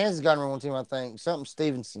Hans got on one team, I think. Something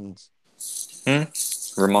Stevenson's.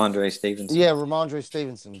 Ramondre Stevenson. Yeah, Ramondre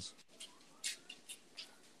Stevenson's.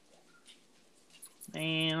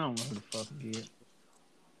 Man, I don't know who the fuck to get.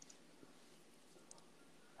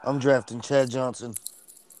 I'm drafting Chad Johnson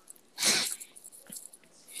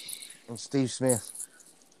and Steve Smith.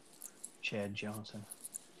 Chad Johnson.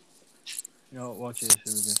 You know what? Watch this.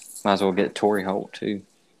 Here we go. Might as well get Torrey Holt too.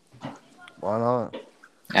 Why not?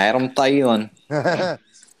 Adam Thielen.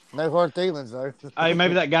 No hard feelings though. Hey,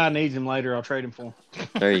 maybe that guy needs him later. I'll trade him for him.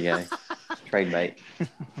 There you go. Trade bait.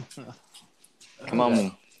 Come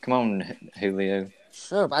on, Julio.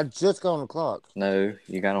 Shut up! I just got on the clock. No,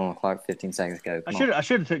 you got on the clock 15 seconds ago. Come on. I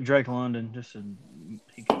should have took Drake London just so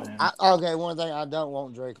he could have. Okay, one thing I don't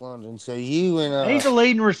want Drake London. So you and He's the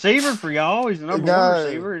leading receiver for y'all. He's the number one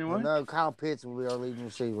receiver anyway. No, Kyle Pitts will be our leading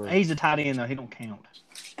receiver. He's a tight end though. He don't count.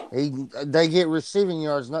 They get receiving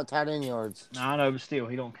yards, not tight end yards. No, I know, but still,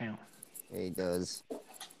 he don't count. He does.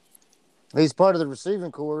 He's part of the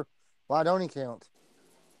receiving core. Why don't he count?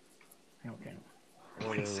 He don't count.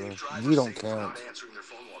 You don't count.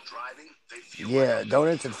 Yeah, don't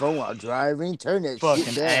answer the phone while driving. Turn that Fucking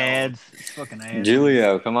shit down. ads. It's fucking ads.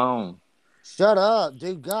 Julio, come on. Shut up,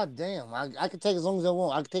 dude. God damn. I can take as long as I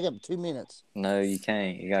want. I can take up to 2 minutes. No, you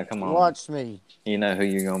can't. You got to come on. Watch me. You know who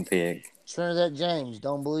you're going to pick. Trinidad James.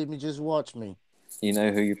 Don't believe me, just watch me. You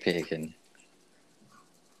know who you're picking.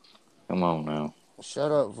 Come on now.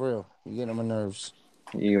 Shut up, for real. You're getting on my nerves.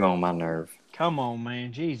 You're on my nerve. Come on,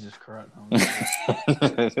 man. Jesus Christ.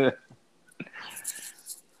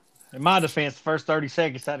 In my defense, the first 30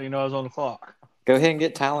 seconds, I didn't know I was on the clock. Go ahead and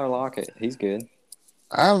get Tyler Lockett. He's good.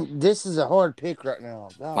 This is a hard pick right now.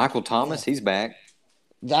 God, Michael Thomas, he's back.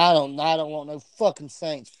 I don't want no fucking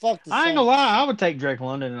Saints. Fuck the Saints. I ain't gonna lie, I would take Drake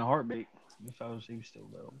London in a heartbeat if he was still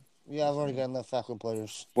available. Yeah, I've already got enough Falcon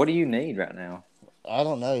players. What do you need right now? I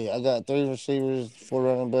don't know. I got 3 receivers, 4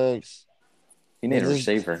 running backs. You need a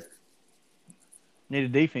receiver. Need a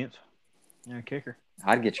defense. Yeah, a kicker.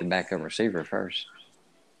 I'd get your backup receiver first.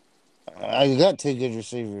 I got 2 good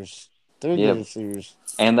receivers. 3 good receivers.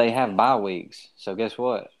 And they have bye weeks. So guess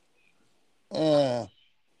what? Yeah.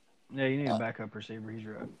 Yeah, you need a backup receiver. He's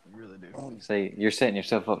right. You really do. See, you're setting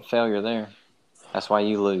yourself up for failure there. That's why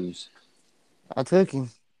you lose. I took him.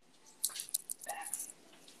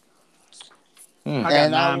 I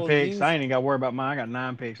got 9 picks. I ain't even got to worry about mine. I got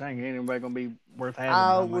 9 picks. I ain't anybody going to be worth having.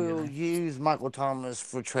 I will use Michael Thomas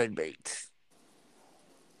for trade bait.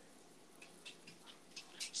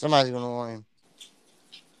 Somebody's going to want him.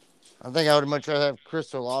 I think I would much rather have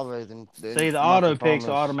Chris Olave than See, the auto picks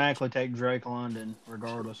will automatically take Drake London,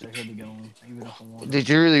 regardless if he'll be going, even if I want him. Did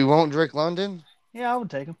you really want Drake London? Yeah, I would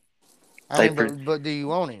take him. But do you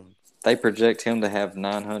want him? They project him to have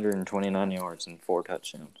 929 yards and 4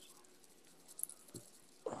 touchdowns.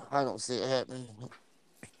 I don't see it happening.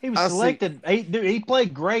 He was selected. He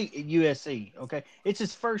played great at USC. Okay, it's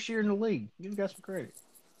his first year in the league. Give the guy some credit.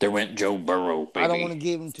 There went Joe Burrow, baby. I don't want to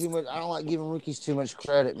give him too much. I don't like giving rookies too much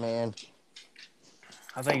credit, man.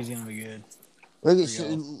 I think he's gonna be good. Look at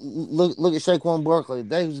Saquon Barkley.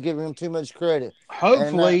 They was giving him too much credit.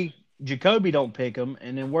 Hopefully, Jacoby don't pick him,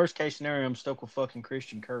 and in worst case scenario, I'm stuck with fucking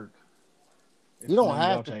Christian Kirk. You don't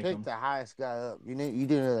have to pick the highest guy up. You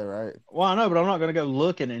do know that, right? Well, I know, but I'm not gonna go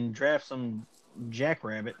looking and draft some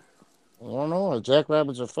jackrabbit. I don't know.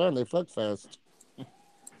 Jackrabbits are fun. They fuck fast.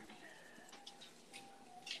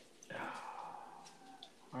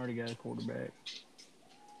 I already got a quarterback.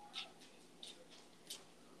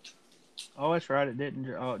 Oh, that's right. It didn't.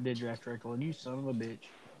 Oh, it did draft Drake London. You son of a bitch.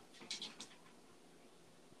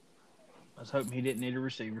 I was hoping he didn't need a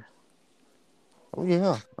receiver. Oh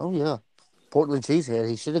yeah. Portland Cheesehead.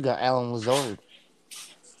 He should have got Alan Lazard.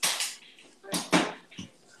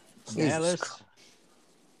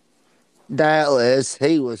 Dallas.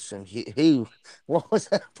 He was some. He. What was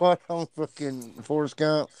that part on fucking Forrest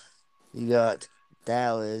Gump? You got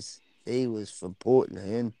Dallas. He was from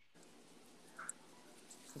Portland.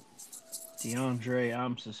 DeAndre,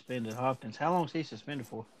 I'm suspended. Hopkins. How long is he suspended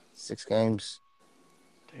for? 6 games.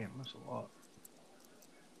 Damn, that's a lot.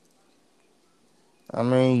 I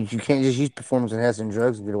mean, you can't just use performance enhancing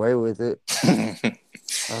drugs and get away with it.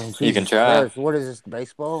 You can try. Christ, what is this,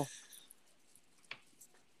 baseball?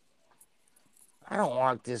 I don't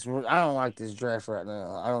like this draft right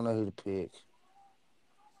now. I don't know who to pick.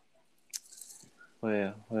 Well,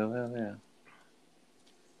 yeah.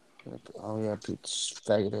 Oh yeah, I picked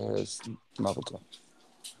faggot ass Michael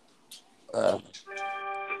Thomas.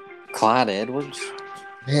 Clyde Edwards.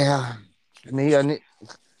 Yeah, I need.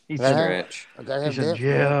 He's stretch. I gotta have said, depth.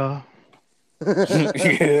 Yeah.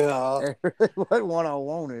 It really wasn't what I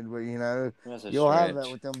wanted, but you'll have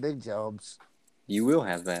that with them big jobs. You will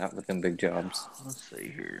have that with them big jobs. Let's see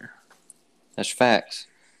here. That's facts.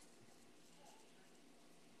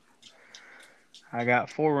 I got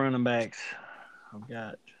 4 running backs. I've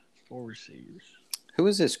got 4 receivers. Who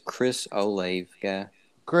is this Chris Olave guy?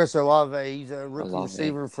 Chris Olave, he's a rookie Olave.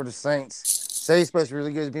 receiver for the Saints. Say he's supposed to be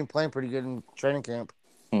really good. He's been playing pretty good in training camp.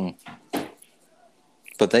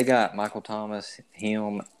 But they got Michael Thomas,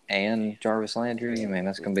 him, and Jarvis Landry. I mean,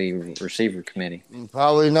 that's going to be receiver committee.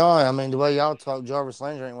 Probably not. I mean, the way y'all talk, Jarvis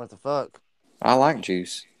Landry ain't what the fuck. I like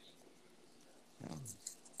juice.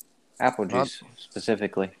 Apple juice,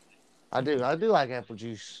 specifically. I do like apple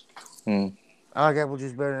juice. I like apple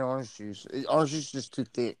juice better than orange juice. Orange juice is just too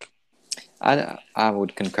thick. I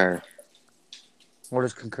would concur. What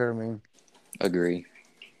does concur mean? Agree.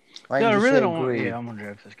 No, I really don't want. Yeah, I'm gonna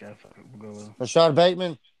draft this guy. We'll go with him. Rashad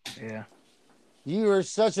Bateman. Yeah. You are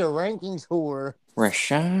such a rankings whore.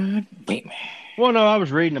 Rashad Bateman. Well, no, I was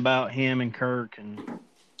reading about him and Kirk, and I'm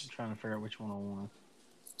trying to figure out which one I want.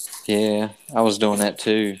 Yeah, I was doing that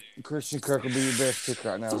too. Christian Kirk will be your best pick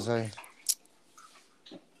right now, Zay.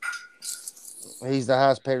 He's the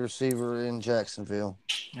highest paid receiver in Jacksonville.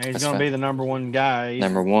 Yeah, he's going to be the number one guy.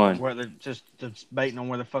 Number one. Where they're just debating on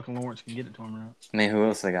whether fucking Lawrence can get it to him or not. I mean, who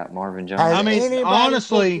else they got? Marvin Jones. Has I mean, anybody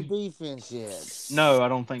honestly, picked the defense yet? No, I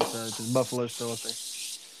don't think so, because Buffalo's still up there.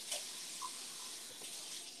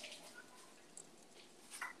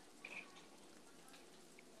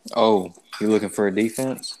 Oh, you looking for a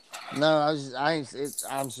defense? No, I'm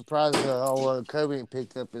surprised Kobe ain't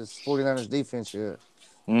picked up his 49ers defense yet.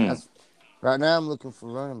 Right now, I'm looking for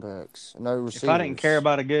running backs. No receivers. If I didn't care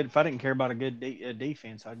about a good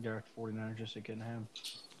defense, I'd go to 49ers just so they couldn't have him.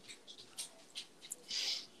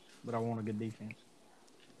 But I want a good defense.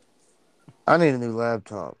 I need a new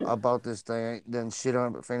laptop. I bought this thing. I ain't done shit on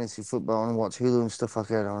it but fantasy football and watch Hulu and stuff like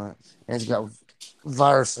that on it. And it's got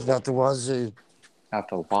viruses out the wazoo. Out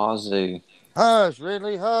the wazoo. Hush,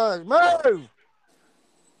 Ridley, hush. Move!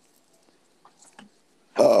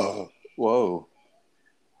 Oh, whoa.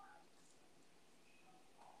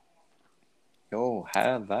 Yo,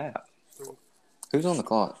 have that. Who's on the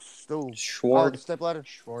clock? Stool. Schwartz. Step ladder.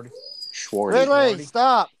 Schwarty. Ridley,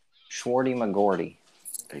 stop. Schwarty McGordy.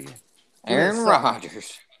 Aaron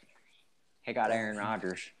Rodgers. He got Aaron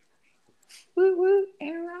Rodgers. Woo woo,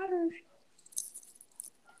 Aaron Rodgers.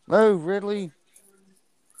 Move, Ridley.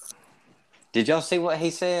 Did y'all see what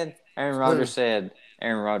he said? Aaron Rodgers,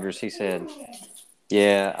 he said,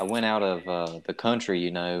 yeah, I went out of the country,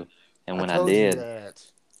 you know, and when I did.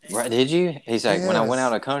 Right, did you? He's like, when I went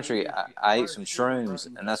out of the country, I ate some shrooms,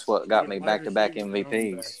 and that's what got me back-to-back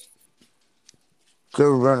MVPs. Go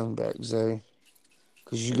running back, Zay.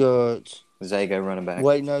 Because you got... Zay, go running back.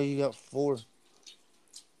 Wait, no, you got 4.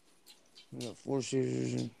 You got 4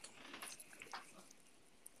 shooters.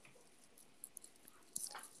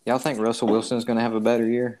 Y'all think Russell Wilson's going to have a better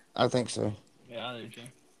year? I think so. Yeah, I do too.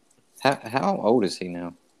 How old is he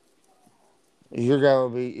now? Your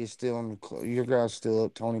guy is still on the. Your guy's still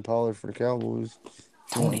up. Tony Pollard for the Cowboys.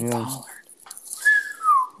 Tony Pollard.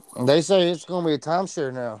 And they say it's going to be a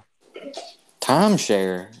timeshare now.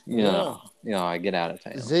 Timeshare? You know, I get out of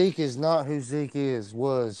town. Zeke is not who Zeke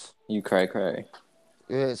was. You cray.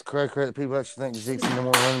 Yeah, it's cray. People actually think Zeke's the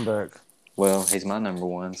number 1 running back. Well, he's my number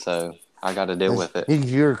 1, so I got to deal with it. He's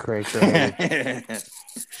your cray.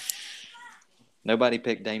 Nobody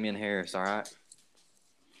picked Damian Harris, all right?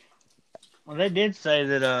 Well, they did say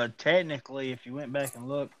that technically, if you went back and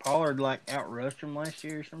looked, Pollard outrushed him last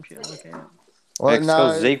year or some shit like that. Well,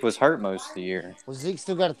 because Zeke was hurt most of the year. Well, Zeke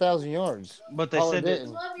still got 1,000 yards. But they said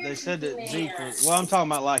that Zeke was. Well, I'm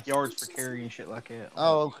talking about yards per carry and shit like that.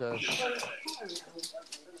 Oh, okay.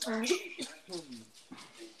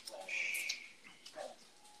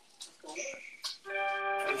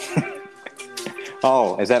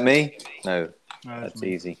 Oh, is that me? No, that's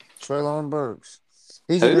easy. Treylon Burks.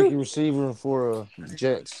 He's a rookie receiver for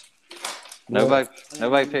Jets. Nobody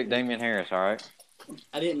picked Damian Harris, all right?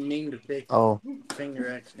 I didn't mean to pick. Finger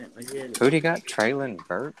accidentally hit it. Who do you got? Treylon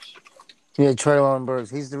Burks? Yeah, Treylon Burks.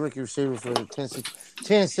 He's the rookie receiver for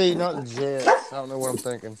Tennessee, not the Jets. I don't know what I'm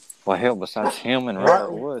thinking. Well, hell, besides him and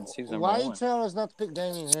Robert Woods, he's number 1. Why are you telling us not to pick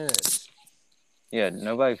Damian Harris? Yeah,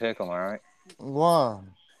 nobody pick him, all right? Why?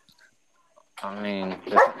 I mean,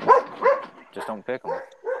 just don't pick him.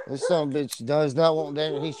 This son of a bitch does not want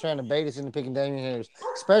Damian. He's trying to bait us into picking Damian Harris.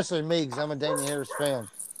 Especially me, because I'm a Damian Harris fan.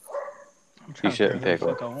 You shouldn't pick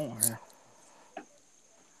him.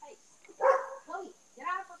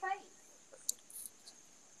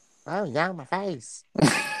 Oh, get out of my face.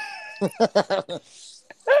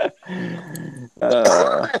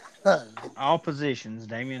 All positions,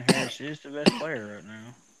 Damian Harris is the best player right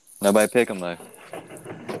now. Nobody pick him, though.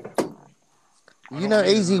 You know,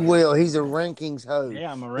 Easy Will, he's a rankings hoe.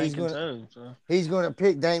 Yeah, I'm a rankings hoe. So. He's going to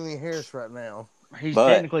pick Damian Harris right now. He's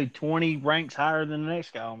technically 20 ranks higher than the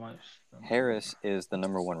next guy almost. Harris is the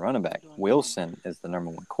number one running back. Wilson is the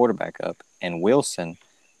number one quarterback up, and Wilson,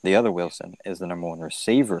 the other Wilson, is the number one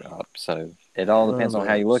receiver up. So it all depends on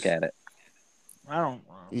how you look at it. I don't.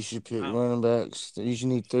 You should pick running backs. You should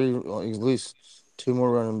need three, or at least two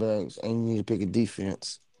more running backs, and you need to pick a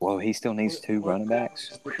defense. Well, he still needs two running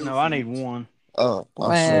backs. No, I need one. Oh, I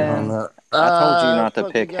told you not to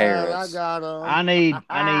pick Harris. I got him.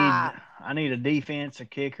 I need a defense, a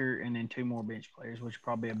kicker, and then two more bench players, which would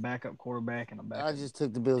probably be a backup quarterback and a backup. I just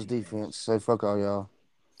took the Bills' defense, so fuck all y'all.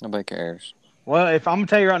 Nobody cares. Well, if I'm gonna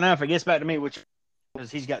tell you right now, if it gets back to me, which because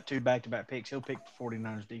he's got two back-to-back picks, he'll pick the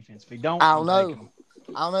 49ers defense. If he don't, I don't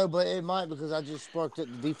know, but it might because I just sparked up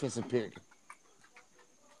the defensive pick.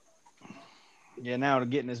 Yeah, now to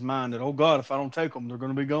get in his mind that, oh God, if I don't take them, they're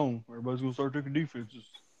going to be gone. Everybody's going to start taking defenses.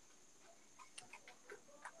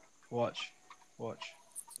 Watch.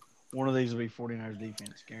 One of these will be 49ers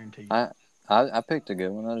defense, guaranteed. I picked a good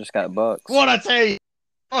one. I just got Bucks. What'd I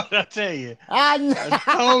tell you?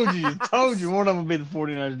 I told you one of them will be the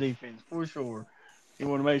 49ers defense, for sure. You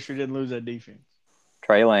want to make sure he didn't lose that defense.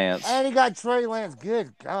 Trey Lance. And he got Trey Lance.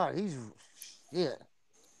 Good God, he's shit.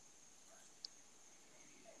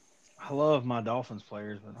 I love my Dolphins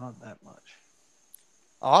players, but not that much.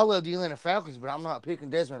 Oh, I love the Atlanta Falcons, but I'm not picking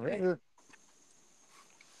Desmond Ridder.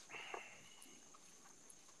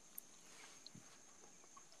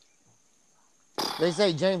 They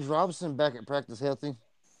say James Robinson back at practice healthy.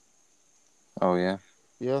 Oh yeah.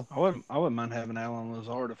 Yeah. I wouldn't mind having Allen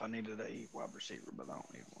Lazard if I needed a wide receiver, but I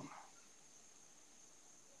don't need one.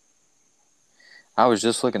 I was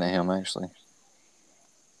just looking at him actually.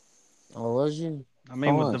 Oh, was you? I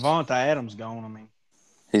mean, with Devontae Adams gone, I mean,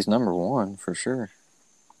 he's number one for sure.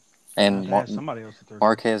 And somebody else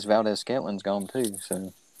Marquez Valdez-Scantling's gone too.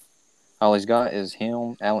 So all he's got is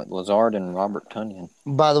him, Alec Lazard, and Robert Tonyan.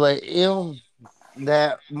 By the way,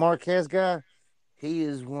 that Marquez guy, he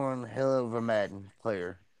is one hell of a Madden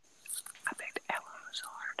player. I picked Alec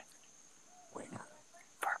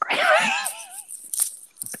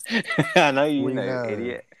Lazard. I know you know,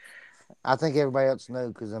 idiot. I think everybody else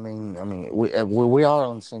knows because we are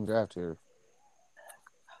on the same draft here.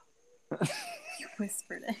 You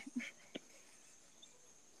whispered it.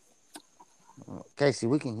 Casey,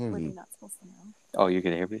 we can hear you. We're not supposed to know. Oh, you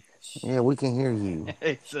can hear me? Yeah, we can hear you.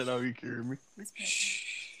 He said, "Oh, you can hear me."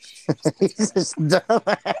 He's just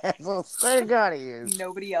dumbass. Well, swear to God, he is.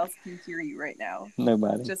 Nobody else can hear you right now.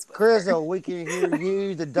 Nobody. Just Chris, we can hear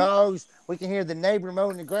you, the dogs. We can hear the neighbor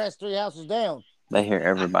mowing the grass 3 houses down. They hear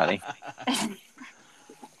everybody.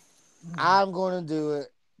 I'm going to do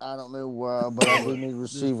it. I don't know why, but I do need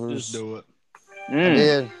receivers. Just do it. I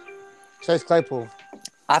did. Chase Claypool.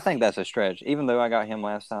 I think that's a stretch. Even though I got him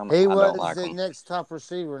last time, he was the next top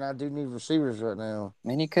receiver, and I do need receivers right now.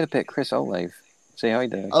 Man, you could have picked Chris Olave. See how he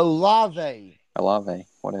does. Olave,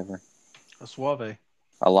 whatever. A Suave.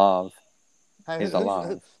 Olave. Hey, He's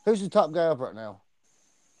alive. Who's the top guy up right now?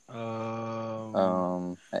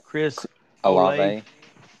 Chris Olave.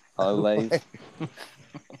 Olave.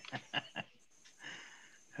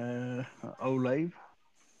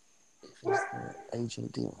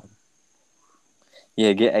 AJ Dillon.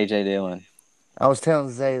 Yeah, get AJ Dillon. I was telling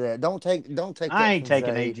Zay that. Don't take. I ain't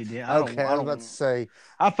taking Zay. AJ Dillon. Okay, I was about to say.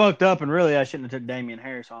 I fucked up, and really, I shouldn't have took Damian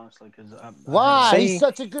Harris, honestly, because why? He's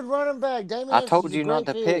such a good running back. Damian I told you not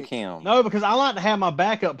to pick him. No, because I like to have my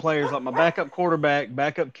backup players, like my backup quarterback,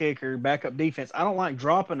 backup kicker, backup defense. I don't like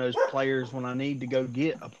dropping those players when I need to go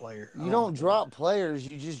get a player. You don't drop players.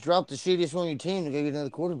 You just drop the shittiest one on your team to go get another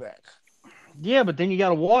quarterback. Yeah, but then you got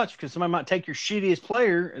to watch because somebody might take your shittiest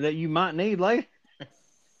player that you might need later.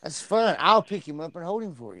 That's fine. I'll pick him up and hold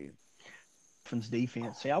him for you.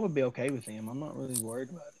 Defense. See, I would be okay with him. I'm not really worried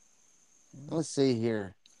about it. Let's see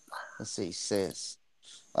here. Let's see, sis.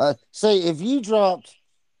 Say if you dropped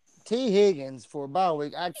T. Higgins for a bye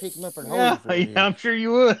week, I'd pick him up and hold him for you. Yeah, I'm sure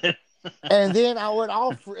you would. And then I would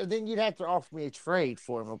offer. Then you'd have to offer me a trade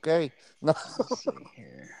for him. Okay? No. Let's see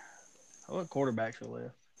here. What quarterbacks are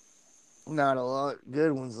left? Not a lot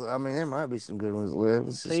good ones. I mean, there might be some good ones left.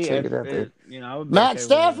 Let's just check it out there. Matt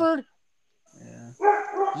Stafford. Yeah.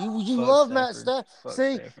 You love Matt Stafford.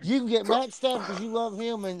 See, you can get Matt Stafford because you love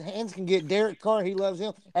him, and Hans can get Derek Carr. He loves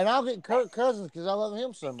him, and I'll get Kirk Cousins because I love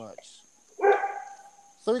him so much.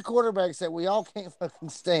 3 quarterbacks that we all can't fucking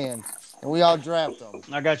stand, and we all draft them.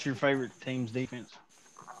 I got your favorite team's defense.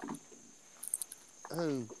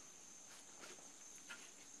 Who?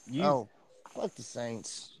 You. Oh, fuck the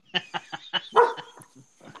Saints.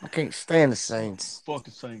 I can't stand the Saints. Fuck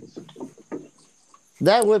the Saints.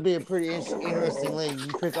 That would be a pretty interesting league. You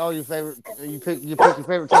pick all your favorite. You pick your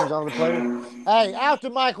favorite teams, all the players. Hey, out the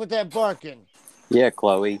mic with that barking. Yeah,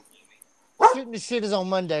 Chloe. shooting the shit is on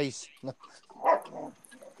Mondays. Oh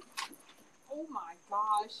my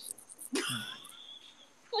gosh.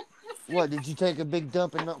 What, did you take a big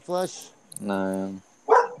dump and not flush? No.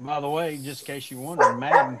 By the way, just in case you wondered,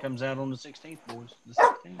 Madden comes out on the 16th, boys. The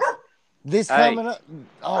 16th. This coming up.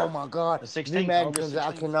 Oh my God. The 16th. New Madden August comes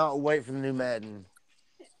out. 16th. I cannot wait for the new Madden.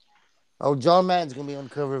 Oh, John Madden's going to be on the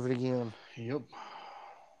cover of it again. Yep.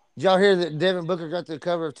 Did y'all hear that Devin Booker got the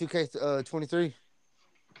cover of 2K23?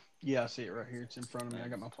 Yeah, I see it right here. It's in front of me. I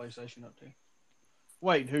got my PlayStation up too.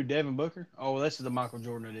 Wait, who? Devin Booker? Oh, this is the Michael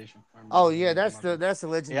Jordan edition. Oh yeah, that's the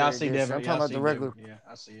legendary. Yeah, I see edition. Devin. I'm talking about the regular. Devin. Yeah,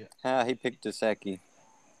 I see it. He picked Gesicki.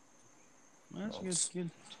 Well, that's good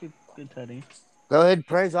tight end. Go ahead,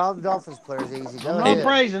 praise all the Dolphins players. Easy. Go I'm ahead. not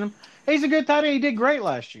praising him. He's a good tight end. He did great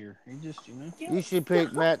last year. He just, You should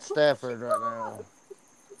pick Matt Stafford right now.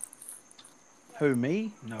 Who,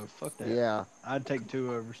 me? No, fuck that. Yeah. I'd take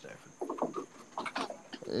Tua over Stafford.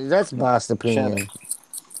 That's biased opinion.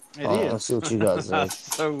 It is. Let's see what you got, Zach.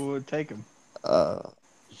 So we'll take him. Hold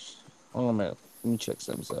on a minute. Let me check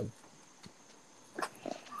something.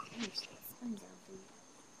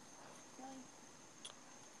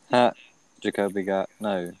 Jacoby got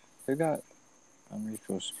no. Who got?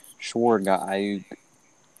 Schwartz got Ayuk.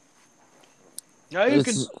 No, you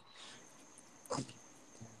can.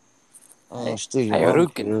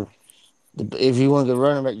 If you want to go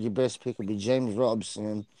running back, your best pick would be James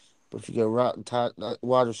Robinson. But if you go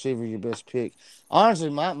wide receiver, your best pick. Honestly,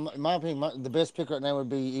 my opinion, the best pick right now would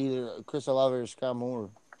be either Chris Olave or Sky Moore.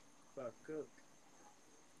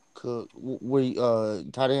 Cook.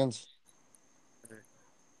 Tight ends?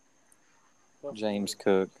 James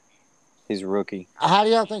Cook. He's a rookie. How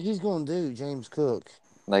do y'all think he's going to do, James Cook?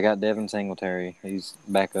 They got Devin Singletary. He's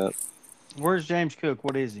back up. Where's James Cook?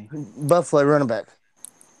 What is he? Buffalo running back.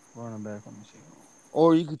 Running back. Let me see.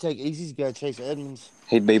 Or you could take Easy's guy, Chase Edmonds.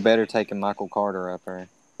 He'd be better taking Michael Carter up there.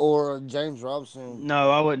 Or James Robinson.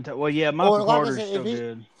 No, I wouldn't. Well, yeah, Michael Carter's still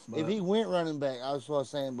good. If he went running back, that's what I was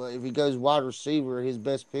saying. But if he goes wide receiver, his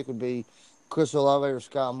best pick would be Chris Olave or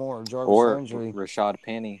Sky Moore. Or Rashad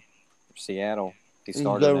Penny, Seattle. He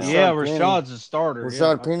started now. Yeah, Rashad's a starter.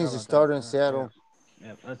 Rashad Penny's a starter in Seattle.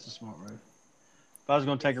 Yeah, that's a smart move. If I was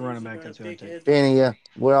going to take a running back, that's who I'd take. Penny, yeah.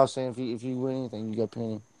 What I was saying, if you win anything, you got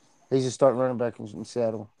Penny. He's a starting running back in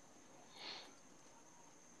Seattle.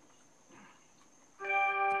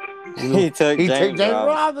 He took James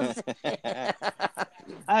Robinson. Hey,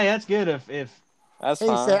 that's good. If that's he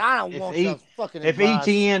fine. said, I don't want no fucking If advice.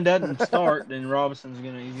 ETN doesn't start, then Robinson's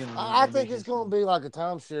gonna. I think it's gonna be like a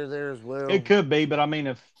timeshare there as well. It could be, but I mean,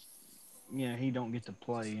 if he don't get to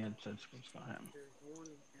play, that's what's gonna happen.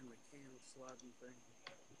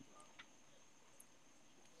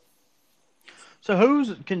 So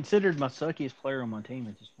who's considered my suckiest player on my team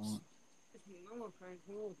at this point?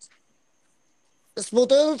 It's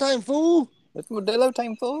Modelo time, fool. It's Modelo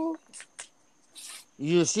time, fool.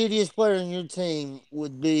 Your shittiest player in your team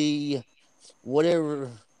would be whatever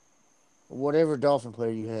Dolphin player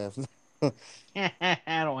you have. I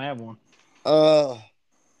don't have one.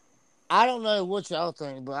 I don't know what y'all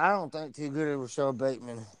think, but I don't think too good of Rashad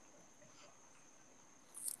Bateman.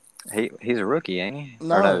 He's a rookie, ain't he?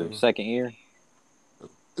 No. Or no, second year.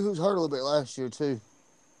 He was hurt a little bit last year too.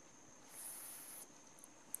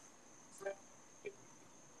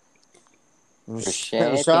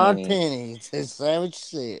 Rashad Penny. Savage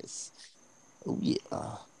says. Oh yeah.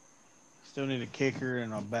 Still need a kicker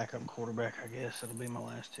and a backup quarterback. I guess that'll be my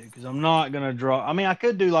last two because I'm not gonna draw. I mean, I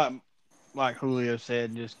could do like Julio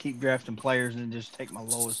said, just keep drafting players and just take my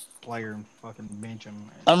lowest player and fucking bench him.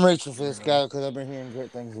 I'm reaching for this guy because I've been hearing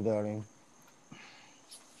great things about him.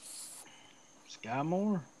 Sky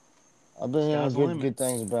Moore. I've been hearing good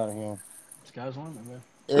things about him. Sky's limit, man.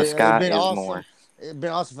 The sky is awesome. more. It'd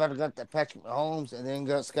been awesome if I'd have got that Patrick Mahomes and then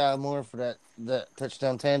got Sky Moore for that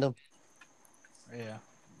touchdown tandem. Yeah.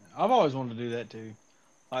 I've always wanted to do that too.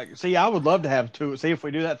 Like, see, I would love to have Tua. See if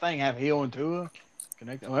we do that thing, have Hill and Tua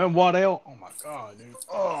connect. And Waddell. Oh my god, dude.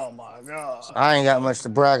 Oh my god. I ain't got much to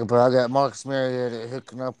brag about. I got Marcus Mariota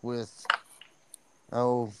hooking up with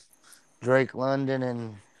Drake London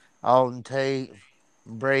and Alden Tate,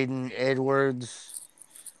 Braden Edwards,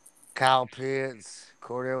 Kyle Pitts,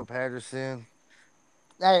 Cordell Patterson.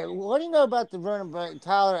 Hey, what do you know about the running back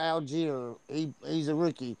Tyler Algier? He's a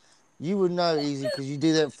rookie. You would know easy because you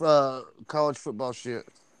do that for college football shit.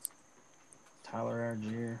 Tyler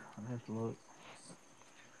Algier. I'd have to look.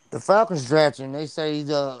 The Falcons drafted him. They say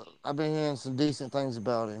he's I've been hearing some decent things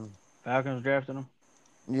about him. Falcons drafted him?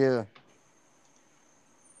 Yeah.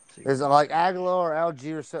 Is it like Aguilar or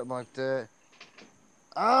Algier or something like that?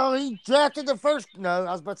 Oh, he drafted the first. No,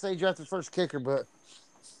 I was about to say he drafted the first kicker, but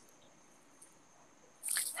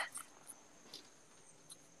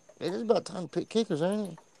It is about time to pick kickers,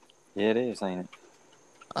 ain't it? Yeah, it is, ain't it?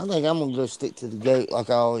 I think I'm gonna go stick to the GOAT like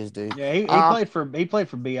I always do. Yeah, he played for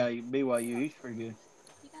BYU. He's pretty good.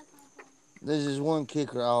 This is one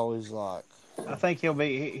kicker I always like. I think he'll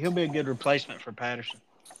be a good replacement for Patterson.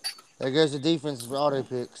 There goes the defense for auto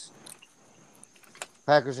picks.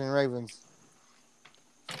 Packers and Ravens.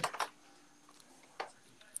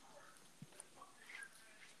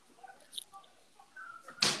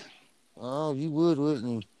 Oh, you would, wouldn't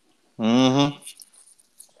you? Mm-hmm.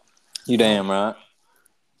 You damn right.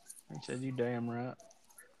 He said, "You damn right."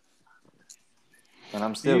 And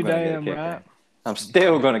I'm still gonna get a kicker. Right. I'm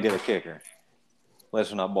still gonna get a kicker.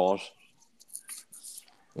 Listen up, boss.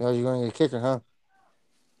 Yeah, you're gonna get a kicker, huh?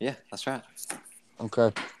 Yeah, that's right.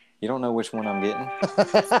 Okay. You don't know which one I'm getting.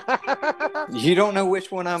 You don't know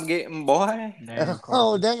which one I'm getting, boy.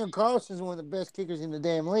 Daniel Carlson's one of the best kickers in the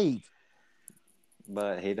damn league.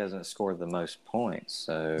 But he doesn't score the most points,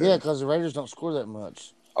 so... Yeah, because the Raiders don't score that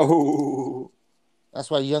much. Oh. That's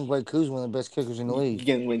why Younghoe Koo's one of the best kickers in the league.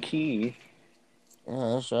 Younghoe Koo.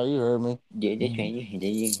 Yeah, that's right. You heard me. Yeah, that's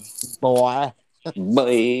right. Boy.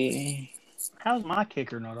 Boy. How's my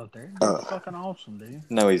kicker not up there? He's fucking awesome, dude.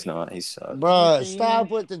 No, he's not. He sucks. Bro,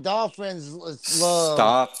 stop with the Dolphins love.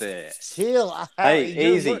 Stop it. Chill.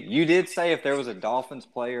 Hey, easy. You did say if there was a Dolphins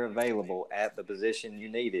player available at the position you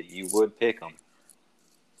needed, you would pick them.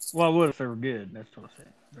 Well, I would if they were good. That's what I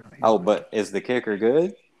said. Oh, but is the kicker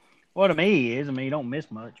good? What I mean, he is. I mean, he don't miss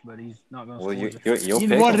much, but he's not going to score. You'll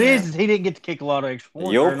pick what him, it is he didn't get to kick a lot of extra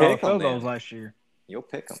points. You'll pick him goals last year. You'll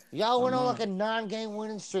pick him. Y'all went on like a 9-game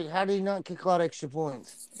winning streak. How did he not kick a lot of extra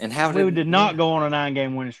points? And how we did not go on a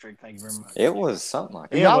 9-game winning streak. Thank you very much. It was something like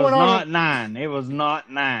that. It was not 9. It was not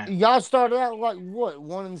 9. Y'all started out like what,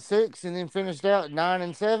 1-6, and then finished out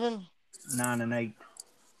 9-7, 9-8.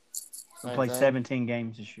 We played 17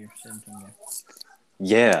 games this year. 17 games.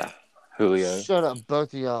 Yeah, Julio. Shut up,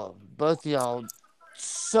 both of y'all. Both of y'all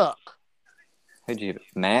suck. Who'd you?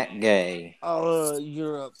 Matt Gay.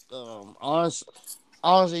 Europe.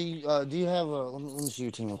 Honestly, do you have a? Let me see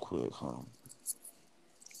your team real quick.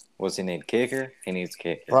 What's he need? Kicker? He needs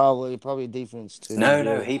kicker. Probably defense too.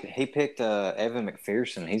 No. He picked Evan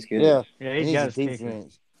McPherson. He's good. Yeah, he's got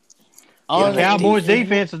defense. Cowboys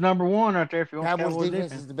defense is number 1 right there. If you want Cowboys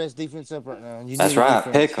defense is the best defense up right now. That's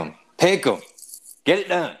right. Pick them. Get it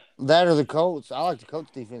done. That or the Colts. I like the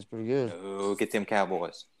Colts defense pretty good. Oh, get them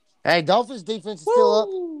Cowboys. Hey, Dolphins defense is still up.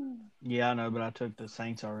 Yeah, I know, but I took the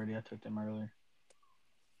Saints already. I took them earlier.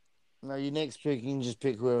 No, your next pick, you can just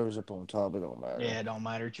pick whoever's up on top. It don't matter. Yeah, it don't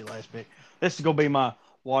matter. It's your last pick. This is going to be my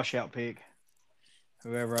washout pick.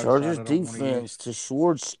 Whoever I Chargers defense to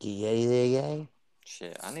Schwartzky.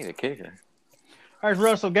 Shit, I need a kicker. There's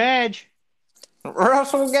Russell Gage.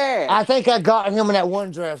 I think I got him in that one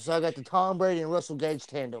draft, so I got the Tom Brady and Russell Gage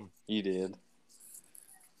tandem. You did.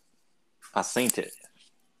 I seen it.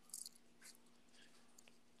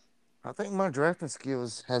 I think my drafting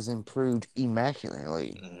skills has improved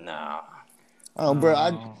immaculately. No. Oh,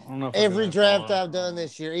 bro! Every draft I've done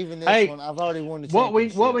this year, even this one, I've already won the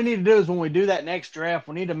championship. What we need to do is when we do that next draft,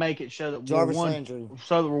 we need to make it show that Jarvis we're Landry.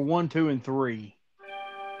 So that we're 1, 2, and 3.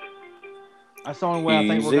 That's the only way I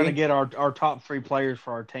think we're going to get our top 3 players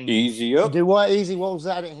for our team. Easy up. Do what? Easy. What was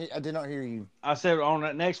that? I did not hear you. I said on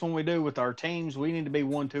that next one we do with our teams, we need to be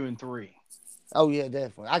 1, 2, and 3. Oh yeah,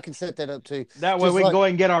 definitely. I can set that up too. That way we can go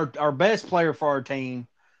ahead and get our best player for our team,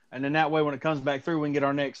 and then that way when it comes back through, we can get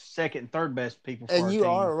our next second and third best people for our team. And you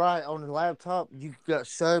are right. On the laptop, you've got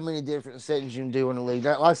so many different settings you can do in the league.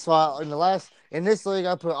 That's why in this league,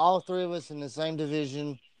 I put all 3 of us in the same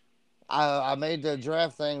division. I made the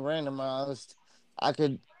draft thing randomized.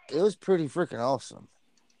 It was pretty freaking awesome.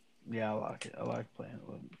 Yeah, I like it. I like playing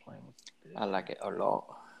with it. I like it a lot.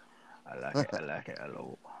 I like it a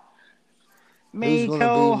lot.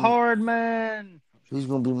 Miko Hardman. Who's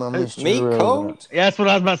going to be my Mr. Miko? Irrelevant? Yeah, that's what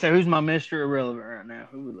I was about to say. Who's my Mr. Irrelevant right now?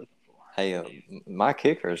 Who are we looking for? Hey, my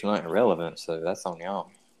kicker is not irrelevant, so that's on y'all.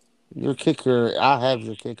 Your kicker, I have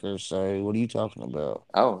your kicker, so what are you talking about?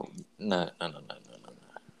 Oh, no.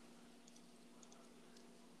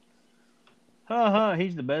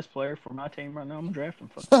 He's the best player for my team right now. I'm drafting.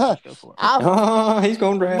 Let's go for it. He's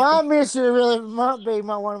going to draft. My Mr. Irrelevant might be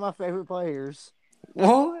one of my favorite players.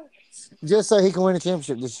 What? Just so he can win a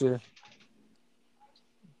championship this year.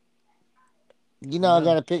 You know, I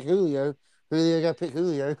got to pick Julio. Julio got to pick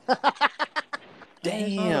Julio.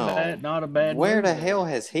 Damn. Not a bad Where the hell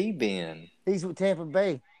has he been? He's with Tampa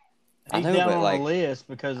Bay. He's down on the list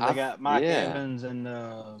because they got Mike Evans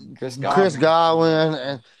and Chris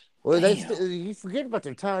Godwin. And you forget about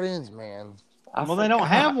their tight ends, man. Well, they don't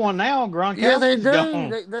have one now. Gronkowski's Yeah, they do. gone.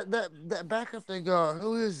 That backup they got.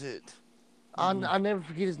 Who is it? I never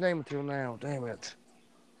forget his name until now. Damn it.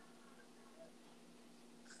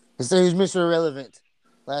 Let's say who's Mr. Irrelevant.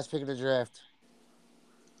 Last pick of the draft.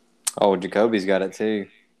 Oh, Jacoby's got it too.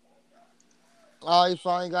 Oh, he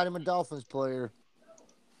finally got him a Dolphins player.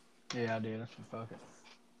 Yeah, I did. That's what fuck it.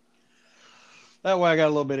 That way I got a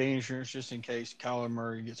little bit of insurance just in case Kyler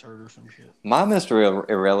Murray gets hurt or some shit. My Mr.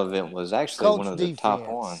 Irrelevant was actually Colts one of the defense. top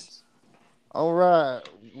ones. All right.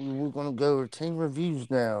 We're going to go to team reviews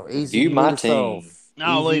now. Easy. You, my team.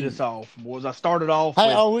 I'll lead us off, boys. I started off Hey,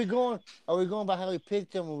 with... are we going by how we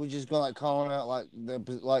picked them, or are we just going calling out like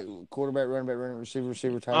quarterback, running back, running receiver,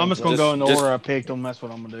 tight end? I'm just going to go in the order I picked them. That's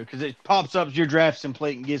what I'm going to do. Because it pops up as your draft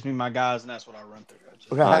template and gives me my guys, and that's what I run through.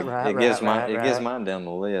 It gives mine down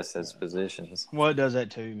the list as positions. Well, it does that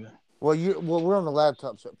too. Well, we're on the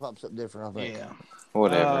laptop, so it pops up different, I think. Yeah.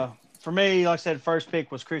 Whatever. For me, like I said, first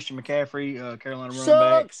pick was Christian McCaffrey, Carolina running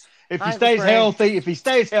back. If he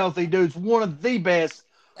stays healthy, dude's one of the best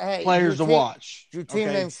players to watch. Your team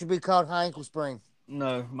name should be called High Ankle Spring.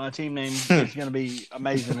 No, my team name is going to be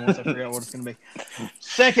amazing once I figure out what it's going to be.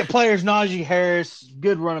 Second player is Najee Harris,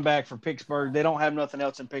 good running back for Pittsburgh. They don't have nothing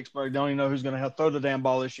else in Pittsburgh. They don't even know who's going to help throw the damn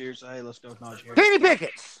ball this year. So, hey, let's go with Najee Harris. Kenny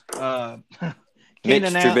Pickett. Mitch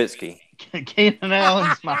Trubisky. Keenan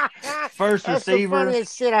Allen's my first receiver. That's the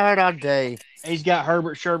funniest shit I heard all day. He's got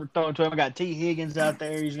Herbert Sherbert throwing to him. I got T. Higgins out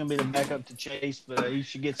there. He's going to be the backup to Chase, but he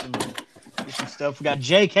should get some stuff. We got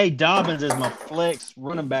J.K. Dobbins as my flex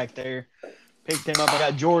running back there. Picked him up. I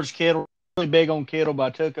got George Kittle. Really big on Kittle, but I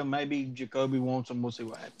took him. Maybe Jacoby wants him. We'll see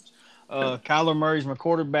what happens. Kyler Murray's my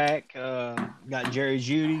quarterback. Got Jerry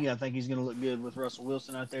Jeudy. I think he's going to look good with Russell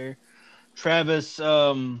Wilson out there. Travis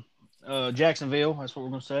Jacksonville. That's what we're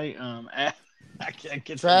going to say. I can't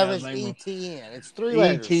get Travis Etienne. It's 3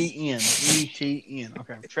 letters. Etienne.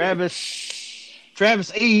 Okay.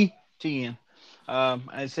 Travis Etienne.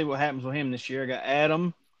 I see what happens with him this year. I got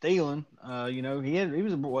Adam Thielen. He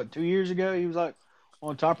was 2 years ago. He was like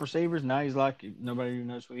one of the top receivers. Now he's like nobody even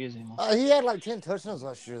knows who he is anymore. He had like 10 touchdowns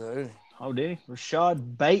last year though. Oh, did he?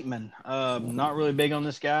 Rashad Bateman. Not really big on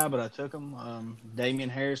this guy, but I took him. Damian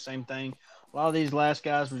Harris, same thing. A lot of these last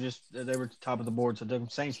guys were they were at the top of the board. So I took them.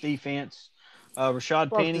 Saints defense.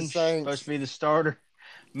 Rashad Penny supposed to be the starter.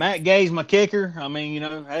 Matt Gay's my kicker. I mean,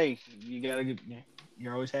 hey,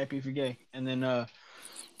 you're always happy if you're gay. And then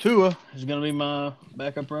Tua is going to be my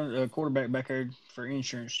backup quarterback back there for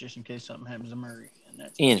insurance, just in case something happens to Murray. And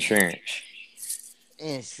that's insurance.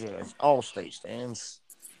 All state stands.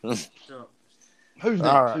 Who's next?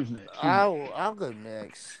 All right. Who's next? I'll go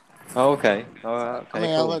next. Oh, okay. All right. Okay, I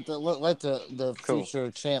mean, cool. I'll let the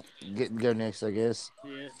future champ go next, I guess.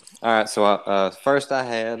 Yeah. All right. So first I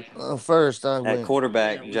had at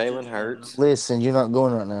quarterback Jalen Hurts. Listen, you're not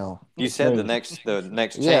going right now. You said the next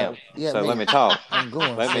champ. Yeah, so let me talk. I'm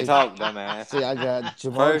going. Let me talk, dumbass. See, I got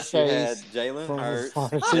Jamar First Chase. You had Jalen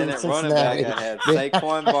Hurts. Then at running back, I had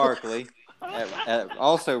Saquon Barkley. At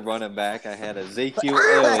also running back, I had Ezekiel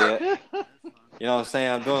Elliott. You know what I'm saying?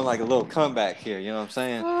 I'm doing like a little comeback here. You know what I'm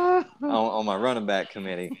saying? On my running back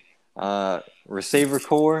committee. Receiver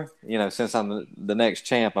core, since I'm the next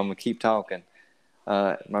champ, I'm going to keep talking.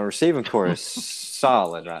 My receiving core is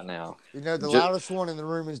solid right now. The loudest one in the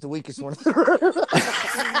room is the weakest one in the room.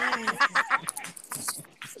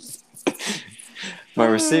 My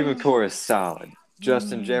receiving core is solid.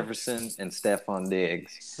 Justin Jefferson and Stephon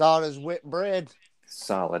Diggs. Solid as wet bread.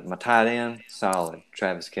 Solid. My tight end, solid.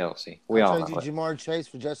 Travis Kelce. We all know it. Jamar Chase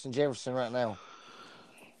for Justin Jefferson right now.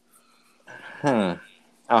 I'll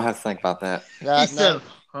have to think about that. You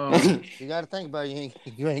got to think about it.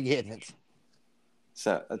 You ain't getting it.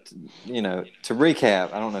 So, to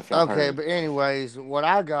recap, I don't know if y'all heard. Okay, but anyways, what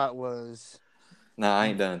I got was... No, I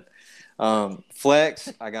ain't done.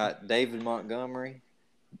 Flex, I got David Montgomery.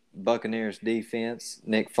 Buccaneers defense.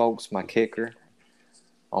 Nick Folks, my kicker.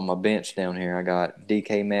 On my bench down here, I got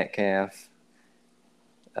DK Metcalf,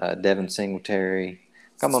 Devin Singletary.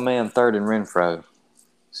 Got my man Third and Renfro.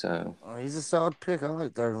 So he's a solid pick. I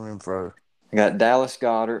like Third and Renfro. I got Dallas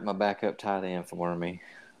Goedert, my backup tight end for me.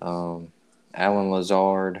 Alan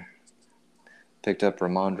Lazard. Picked up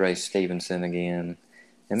Ramondre Stevenson again.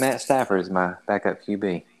 And Matt Stafford is my backup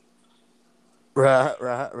QB.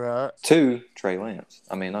 Right. 2, Trey Lance.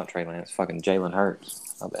 I mean, not Trey Lance. Fucking Jalen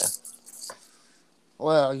Hurts. My bad.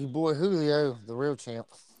 Well, you boy Julio, the real champ.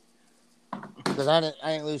 Because I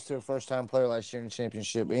didn't lose to a first-time player last year in the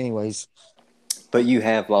championship anyways. But you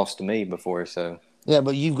have lost to me before, so. Yeah,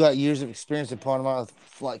 but you've got years of experience upon my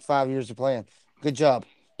 5 years of playing. Good job.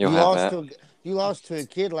 You'll have that. You lost to a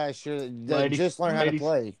kid last year that Ladies, just learned how to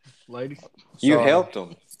play. Ladies. You Sorry. helped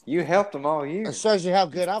them. You helped them all year. It shows you how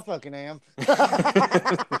good I fucking am.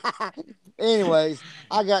 Anyways,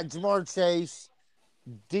 I got Jamar Chase,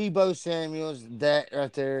 Debo Samuels. That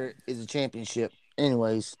right there is a championship.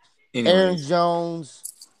 Anyways. Aaron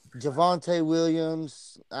Jones, Javonte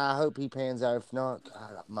Williams. I hope he pans out. If not,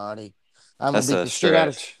 God Almighty, I'm gonna beat the shit out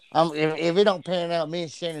of. If it don't pan out, me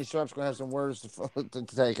and Shannon Sharp's gonna have some words to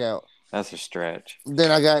take out. That's a stretch.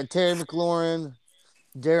 Then I got Terry McLaurin,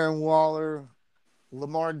 Darren Waller,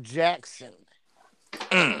 Lamar Jackson,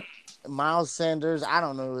 Miles Sanders. I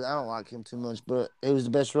don't know. I don't like him too much, but he was the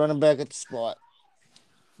best running back at the spot.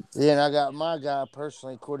 Then I got my guy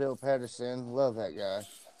personally, Cordell Patterson. Love that guy.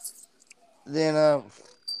 Then I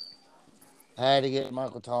had to get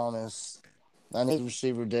Michael Thomas. I need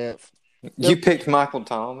receiver depth. You picked Michael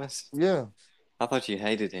Thomas? Yeah. I thought you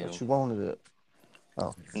hated him. But you wanted it.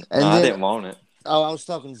 Oh. And I didn't want it. Oh, I was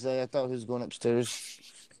talking to Zay. I thought he was going upstairs.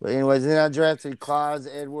 But anyways, then I drafted Clyde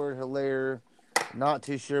Edwards-Helaire. Not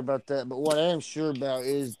too sure about that. But what I am sure about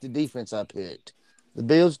is the defense I picked. The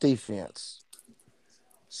Bills' defense.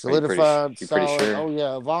 Solidified, solid. Sure? Oh,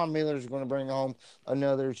 yeah. Von Miller's going to bring home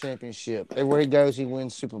another championship. Everywhere he goes, he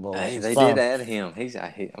wins Super Bowls. Hey, they did add him.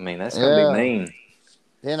 That's going to be mean.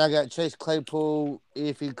 Then I got Chase Claypool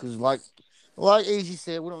iffy because, like Easy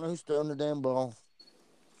said, we don't know who's throwing the damn ball.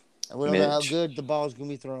 And we don't know how good the ball's going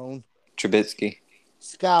to be thrown. Trubisky.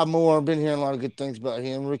 Sky Moore, I've been hearing a lot of good things about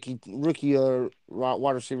him. Rookie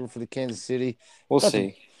wide receiver for the Kansas City. We'll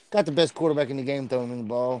see. Got the best quarterback in the game throwing in the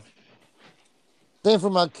ball. Then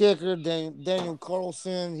for my kicker, Daniel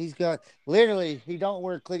Carlson, he's got literally, he don't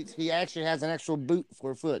wear cleats. He actually has an actual boot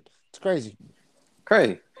for a foot. It's crazy.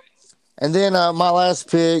 Crazy. And then my last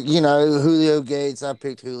pick, Julio Gates. I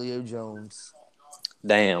picked Julio Jones.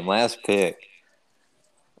 Damn, last pick.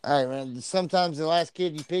 Hey man, sometimes the last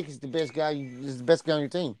kid you pick is the best guy. Is the best guy on your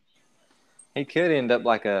team. He could end up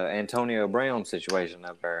like a Antonio Brown situation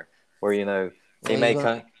up there, where he may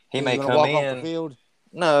come in.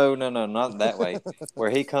 No, not that way. Where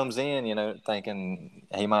he comes in, thinking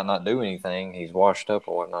he might not do anything. He's washed up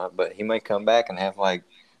or whatnot, but he may come back and have like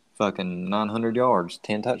fucking 900 yards,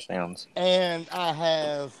 10 touchdowns. And I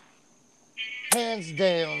have hands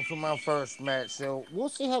down for my first match, so we'll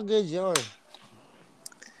see how good you are.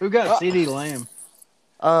 Who got CD Lamb?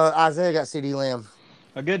 Isaiah got CD Lamb.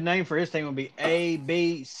 A good name for his team would be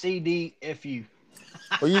ABCDFU.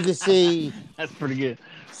 Well, you can see that's pretty good.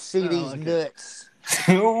 CD's nuts.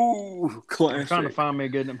 Ooh, classic. I'm trying to find me a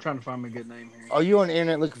good name here. Are you on the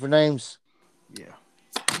internet looking for names? Yeah.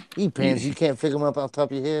 You pins, you can't figure them up off the top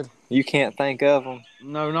of your head. You can't think of them.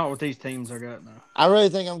 No, not with these teams I got now. I really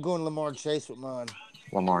think I'm going Lamar Chase with mine.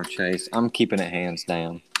 Lamar Chase. I'm keeping it hands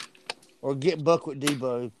down. Or get Buck with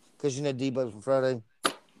Debo, because Debo from Friday.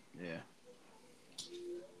 Yeah.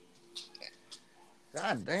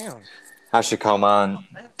 God damn. I should call mine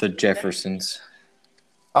the Jeffersons.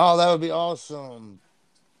 Oh, that would be awesome.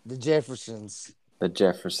 The Jeffersons. The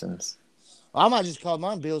Jeffersons. I might just call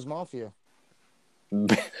mine Bills Mafia.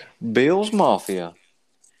 Bills Mafia.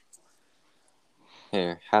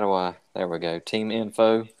 Here, there we go. Team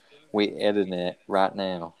info. We editing it right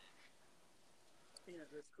now.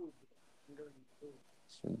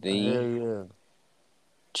 The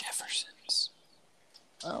Jeffersons.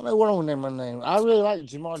 I don't know what I'm going to name my name. I really like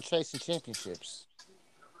Jamar Chase in championships.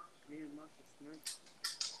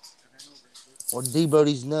 Or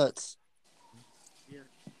Debo's nuts.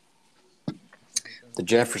 The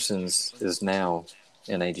Jeffersons is now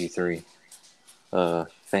in AG3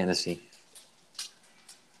 fantasy.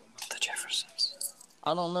 The Jeffersons.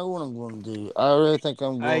 I don't know what I'm going to do. I really think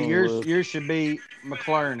I'm going to... yours should be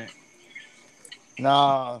McLaren it.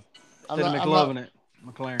 Nah. McLovin it.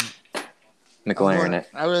 McLaren it. McLaren it.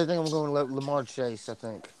 I really think I'm going to Lamar Chase, I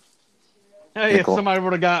think. Hey, if somebody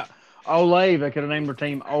would have got Olave, they could have named their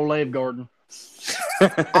team Olave Garden.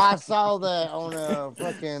 I saw that on on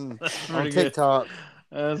TikTok.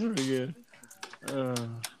 That's pretty good.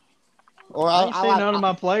 Or I ain't seen none of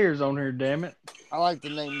my players on here, damn it. I like the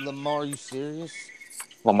name Lamar. Are you serious?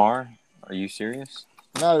 Lamar? Are you serious?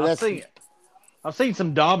 No, that's... I've seen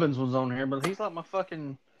some Dobbins ones on here, but he's like my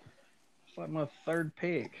third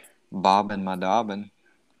pick. Bobbin my Dobbin.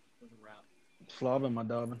 Slobbing my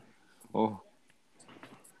Dobbin. Oh.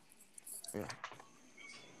 Yeah.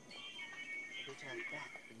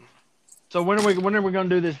 So when are we going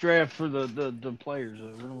to do this draft for the players?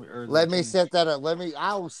 Let me set that up.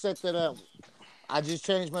 I will set that up. I just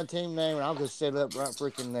changed my team name, and I'll just set it up right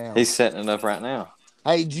freaking now. He's setting it up right now.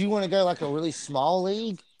 Hey, do you want to go like a really small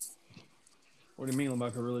league? What do you mean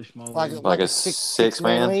like a really small league? Like a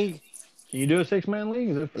six-man league? Can you do a 6-man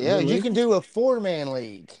league? Yeah, you can do a 4-man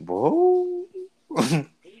league. Whoa.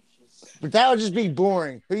 But that would just be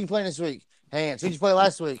boring. Who you playing this week? Hands. Who you play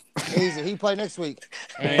last week? Easy. Who you play next week?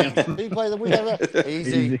 Hands. Who you play the week after that?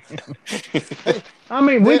 Easy. I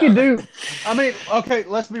mean, we could do. I mean, okay,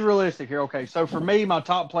 let's be realistic here. Okay, so for me, my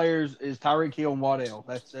top players is Tyreek Hill and Waddell.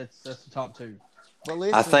 That's the top two. But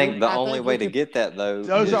listen, I think the only way to get that though.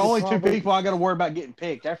 Those are only two people I got to worry about getting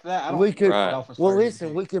picked. After that, I don't. We could. Right. Well,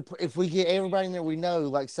 listen, we could if we get everybody in there we know,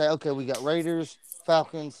 like say, okay, we got Raiders,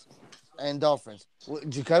 Falcons, and Dolphins.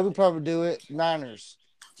 Jacoby probably do it. Niners.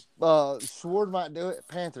 Sword might do it.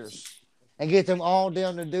 Panthers. And get them all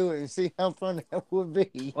down to do it and see how fun that would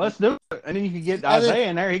be. Let's do it. And then you can get Isaiah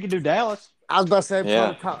in there. He could do Dallas. I was about to say,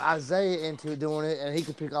 probably talk Isaiah into doing it, and he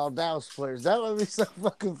could pick all Dallas players. That would be so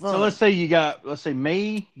fucking fun. So let's say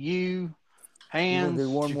me, you, Hands,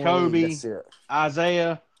 Jacoby,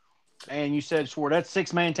 Isaiah, and you said Sword. That's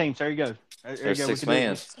 6-man team. So there you go. There's 6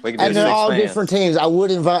 man. We can do and they're all different teams. I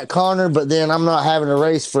would invite Connor, but then I'm not having a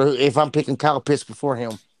race for if I'm picking Kyle Pitts before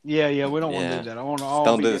him. Yeah, we don't want to do that. I want to all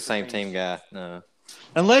don't do the same team guy. No.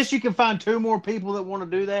 Unless you can find 2 more people that want to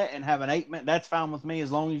do that and have an 8-man, that's fine with me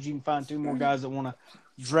as long as you can find 2 more guys that want to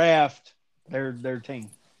draft their team.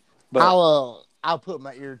 But I'll put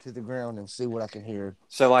my ear to the ground and see what I can hear.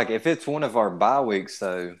 So like if it's one of our bye weeks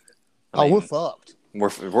though, we're fucked. We're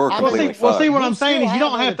completely fucked. Well, see what I'm saying is you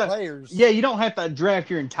don't have to. Players. Yeah, you don't have to draft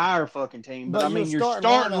your entire fucking team. But I mean, your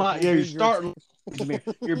starting line. Yeah, your starting.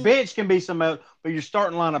 Your bench can be some else, but your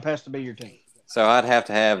starting lineup has to be your team. So I'd have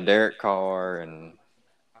to have Derek Carr and.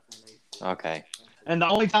 Okay. And the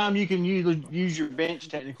only time you can use your bench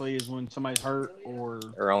technically is when somebody's hurt or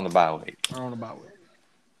on the bye week.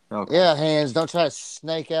 Okay. Yeah, Hands. Don't try to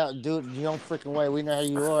snake out and do it your own freaking way. We know how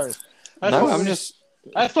you are.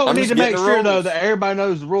 That's what we need to make sure, though, that everybody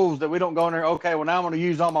knows the rules, that we don't go in there, okay, well, now I'm going to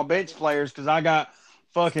use all my bench players because I got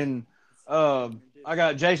fucking I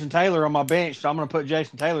got Jason Taylor on my bench, so I'm going to put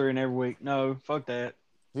Jason Taylor in every week. No, fuck that.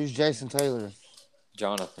 Who's Jason Taylor?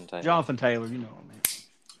 Jonathan Taylor. Jonathan Taylor, you know what I mean.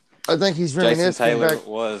 I think he's reminiscing. Jason Taylor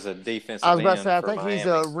was a defensive I was about to say, I think Miami. he's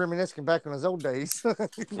reminiscing back on his old days.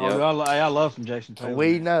 I love some Jason Taylor.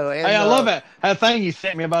 We know. And, I love that thing you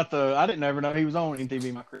sent me about I didn't ever know he was on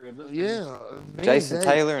MTV My Crib. Yeah. Jason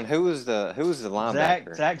Taylor, and who was the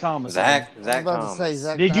linebacker? Zach Thomas. Zach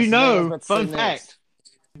Thomas. Did you know, fun fact,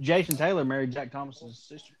 Jason Taylor married Jack Thomas's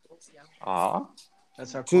sister. Aw.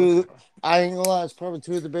 That's how close. I ain't gonna lie, it's probably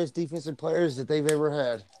 2 of the best defensive players that they've ever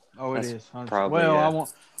had. Oh, it is. 100%. Probably, well, yeah.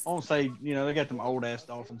 I won't say, they got them old-ass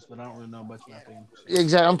Dolphins, but I don't really know much about them.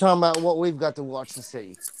 Exactly. I'm talking about what we've got to watch and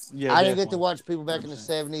see. Yeah, I didn't get to watch people back in the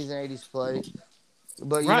 70s and 80s play.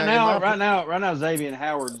 But right now, Xavier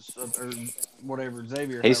Howard's, or whatever,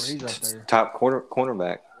 he's up there. Top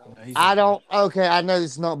cornerback. I know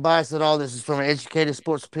this is not biased at all. This is from an educated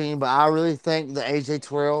sports opinion, but I really think that A.J.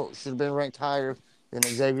 Terrell should have been ranked higher than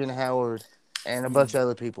Xavier Howard and a bunch of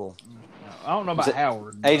other people. I don't know about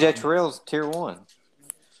Howard. A.J. Terrell's tier 1.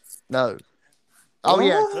 No. Oh,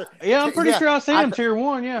 yeah. Yeah, I'm pretty sure I seen him tier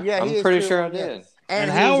 1, yeah. Yeah, I'm pretty sure I did. And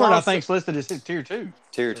Howard, I think, is listed as tier 2.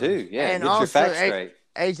 Tier 2, yeah. And get your facts straight.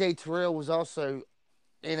 A.J. Terrell was also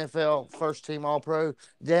NFL first-team All-Pro.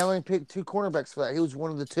 They only picked 2 cornerbacks for that. He was one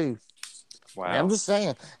of the 2. Wow. I'm just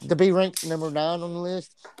saying, to be ranked number 9 on the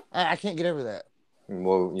list, I can't get over that.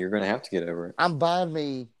 Well, you're going to have to get over it. I'm buying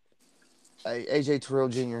me a A.J. Terrell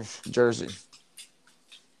Jr. jersey.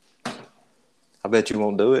 I bet you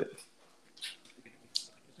won't do it.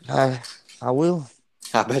 I will.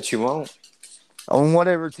 I bet you won't. On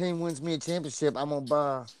whatever team wins me a championship, I'm going to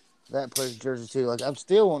buy that player's jersey too. Like, I'm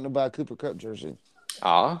still wanting to buy a Cooper Kupp jersey.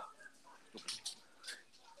 Ah.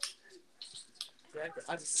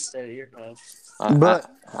 I just said it here,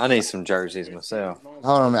 I need some jerseys myself. Hold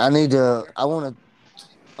on, man. I want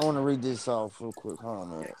to read this off real quick. Hold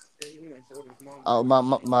on a minute. Oh,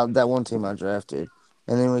 my that one team I drafted,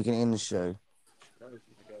 and then we can end the show.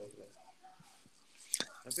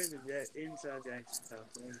 I've been inside Jackson.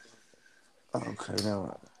 Okay,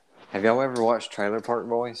 now. Have y'all ever watched Trailer Park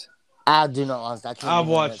Boys? I do not like that. I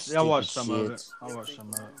watched some of it.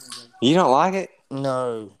 You don't like it?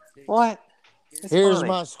 No. What? Here's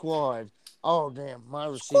my squad. Oh, damn. My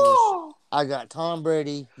receivers. I got Tom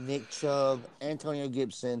Brady, Nick Chubb, Antonio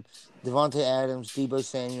Gibson, Devontae Adams, Deebo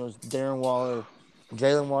Samuels, Darren Waller,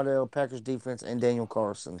 Jalen Waddell, Packers defense, and Daniel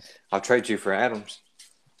Carlson. I'll trade you for Adams.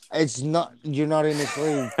 You're not in this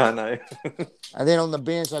league. I know. And then on the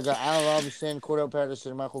bench, I got Al Robinson, Cordell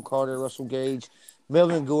Patterson, Michael Carter, Russell Gage,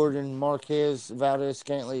 Melvin Gordon, Marquez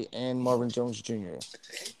Valdez-Scantling, and Marvin Jones Jr.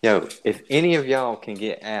 Yo, if any of y'all can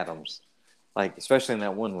get Adams, like especially in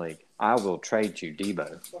that one league, I will trade you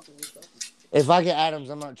Deebo. If I get Adams,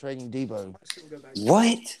 I'm not trading Debo.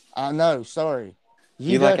 What? I know. Sorry.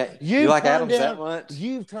 You like Adams that much?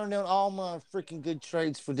 You've turned down all my freaking good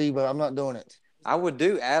trades for Debo. I'm not doing it. I would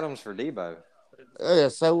do Adams for Debo. Yeah,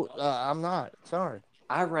 so I'm not. Sorry.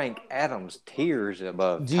 I rank Adams tiers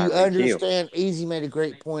above. Do you understand? Easy made a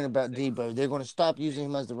great point about Debo. They're going to stop using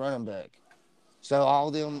him as the running back. So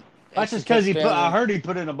all them. That's just because I heard he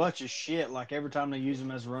put in a bunch of shit. Like every time they use him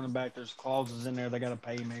as a running back, there's clauses in there they got to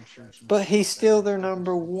pay him extra. But he's still their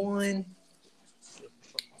number one.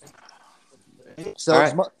 So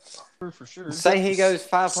right. For sure. Say he goes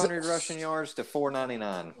 500 rushing yards to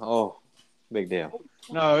 499. Oh, big deal.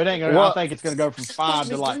 No, it ain't gonna. I think it's gonna go from 5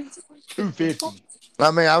 to like 250. I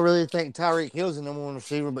mean, I really think Tyreek Hill's the number one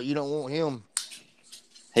receiver, but you don't want him.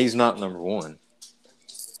 He's not number one.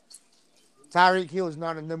 Tyreek Hill is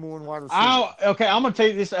not a number one wide receiver. I'm gonna tell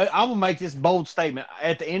you this. I'm gonna make this bold statement.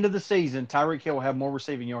 At the end of the season, Tyreek Hill will have more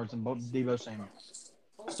receiving yards than Deebo Samuel.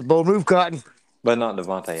 It's a bold move, Cotton. But not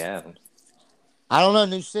Devontae Adams. I don't know.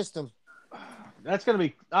 New system. That's going to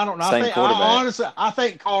be – I don't know. Honestly, I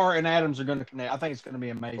think Carr and Adams are going to connect. I think it's going to be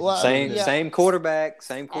amazing. Well, same quarterback.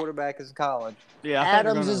 Same quarterback as college. Yeah,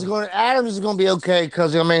 Adams is going to be okay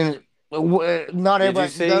because, I mean, not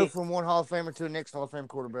everybody can go from one Hall of Famer to the next Hall of Fame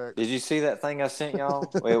quarterback. Did you see that thing I sent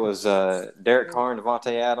y'all? It was Derek Carr and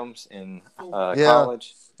Devontae Adams in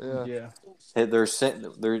college. Yeah. Their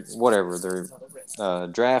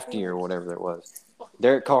draft year or whatever it was.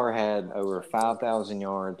 Derek Carr had over 5,000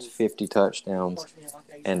 yards, 50 touchdowns,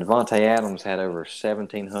 and Devontae Adams had over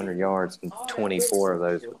 1,700 yards, and 24 of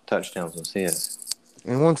those touchdowns was his.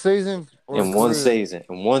 In one season? In one season.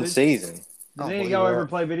 Did any of y'all ever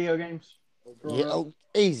play video games? Yeah,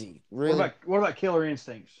 easy. Really? What about Killer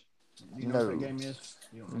Instincts? Do you know what that game is?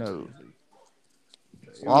 No.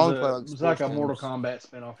 It was like a Mortal Kombat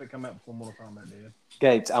spinoff. It came out before Mortal Kombat did.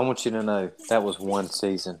 Gates, I want you to know that was one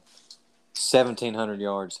season. 1,700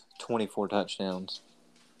 yards, 24 touchdowns.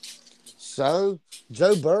 So,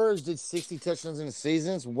 Joe Burrows did 60 touchdowns in a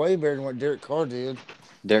season. It's way better than what Derek Carr did.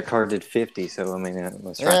 Derek Carr did 50, so, I mean,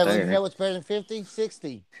 that's right there. You know what's better than 50?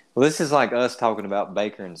 60. Well, this is like us talking about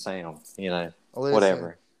Baker and Sam,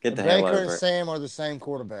 whatever. Get the hell over it. Baker and Sam are the same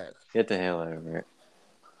quarterback. Get the hell over it.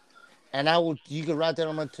 And you can write that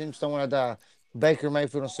on my tombstone when I die. Baker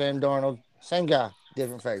Mayfield and Sam Darnold, same guy,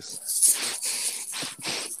 different face.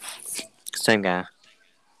 Same guy.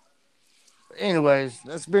 Anyways,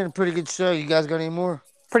 that's been a pretty good show. You guys got any more?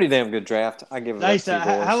 Pretty damn good draft. I give it up to you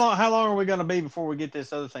boys. How long are we going to be before we get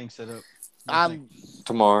this other thing set up?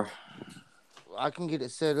 Tomorrow. I can get it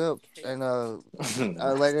set up and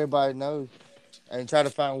let everybody know and try to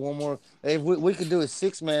find one more. If we could do a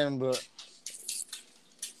 6-man, but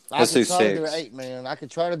let's do 6. Do 8-man. I could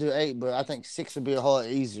try to do 8, but I think 6 would be a whole lot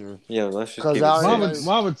easier. Yeah, let's just keep it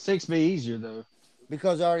why would 6 be easier though?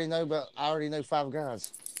 Because I already know 5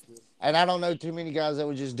 guys, and I don't know too many guys that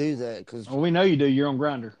would just do that. Well, we know you do. You're on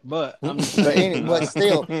Grindr, but but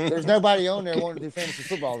still, there's nobody on there wanting to do fantasy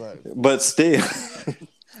football though. But still,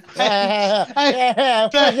 I'm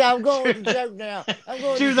going with the joke now.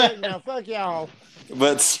 Fuck y'all.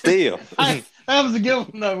 But still, that was a good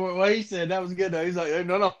one though. What he said, that was good though. He's like, hey,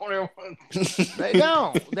 no, They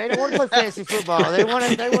don't. They don't want to play fantasy football. They want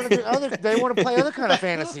to play other kind of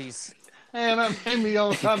fantasies. Man, that made me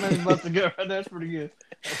all the time about to go right. That's pretty good.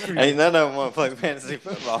 Ain't none of them want to play fantasy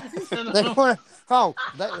football. They want to.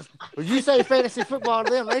 When you say fantasy football to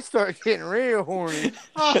them, they start getting real horny.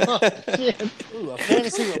 Oh, shit. Ooh, a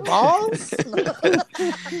fantasy with balls?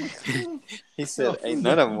 He said, ain't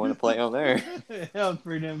none of them want to play on there. That was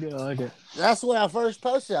pretty damn good. I like it. That's when I first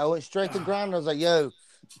posted. I went straight to Grindr. I was like, yo,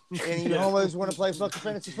 any of you homos want to play fucking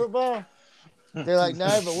fantasy football? They're like, no,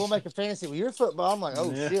 but we'll make a fantasy with your football. I'm like,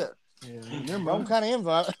 oh, shit. Yeah, I'm kind of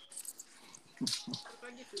invite.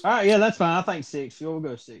 All right, yeah, that's fine. I think 6. We'll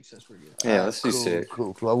go 6. That's pretty good. Yeah, let's do 6.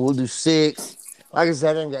 Cool. We'll do 6. Like I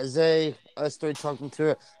said, I got Zay, us 3 talking to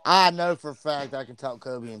it. I know for a fact I can talk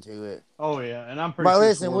Kobe into it. Oh yeah, and I'm pretty. But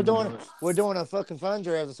listen, we're doing a fucking fun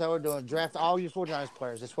draft. That's how we're doing. Draft all your 49ers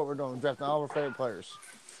players. That's what we're doing. We're drafting all our favorite players.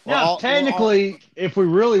 Yeah, technically, if we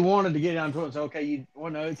really wanted to get down to it, it's okay.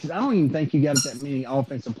 Because I don't even think you got that many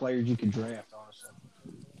offensive players you could draft. Honestly.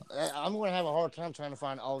 I'm going to have a hard time trying to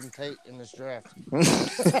find Alden Tate in this draft.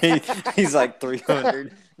 He's like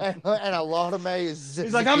 300. and a lot of May is.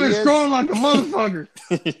 He's like, I've been scrolling like a motherfucker.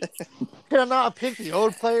 Can I not pick the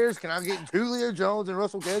old players? Can I get Julio Jones and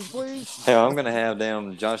Russell Gage, please? Hell, I'm going to have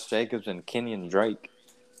down Josh Jacobs and Kenyon Drake.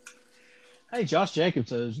 Hey, Josh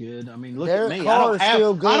Jacobs is good. I mean, look Derek at me. Carr I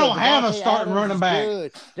don't have a starting running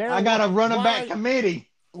back. I got a running back committee.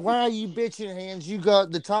 why are you bitching hands? You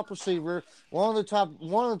got the top receiver, one of the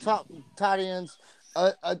top tight ends,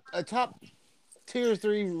 a top tier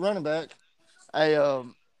 3 running back, a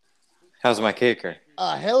How's my kicker?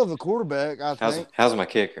 a hell of a quarterback, I think. How's my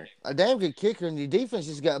kicker? A damn good kicker, and the defense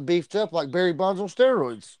just got beefed up like Barry Bonds on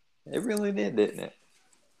steroids. It really did, didn't it?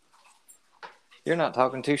 You're not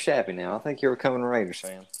talking too shabby now. I think you're becoming a Raiders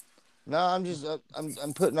fan. No, I'm just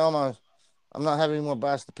I'm putting all my. I'm not having any more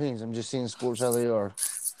biased opinions. I'm just seeing sports how they are.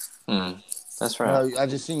 That's right. I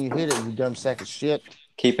just seen you hit it, you dumb sack of shit.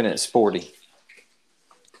 Keeping it sporty.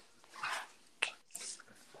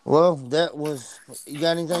 Well, that was. You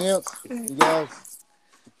got anything else, you guys?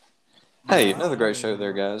 Hey, another great show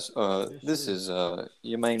there, guys. This is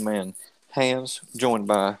your main man, Hams, joined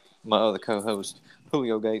by my other co-host,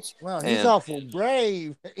 Julio Gates. Wow, he's awful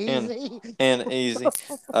brave. Easy. And easy.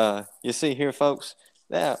 You see here, folks,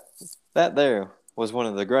 that there was one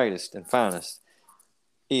of the greatest and finest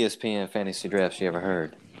ESPN fantasy drafts you ever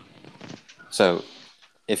heard. So,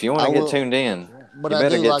 if you want to get tuned in, you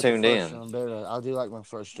better get tuned in. I do like my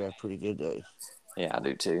first draft pretty good, though. Yeah, I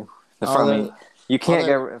do too. You can't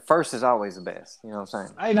go first is always the best. You know what I'm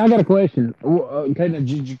saying? Hey, now I got a question. Okay, now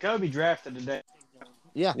Jacoby drafted today.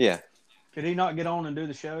 Yeah. Yeah. Could he not get on and do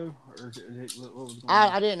the show? Or what was going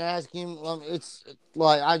I didn't ask him. It's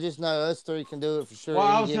like I just know us three can do it for sure. Well,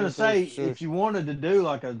 I was going to say, if you wanted to do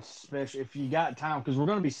like a special, if you got time, because we're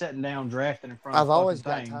going to be sitting down drafting in front of I've always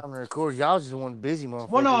got time to record. Y'all just one busy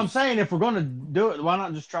motherfucker. Well, no, I'm saying if we're going to do it, why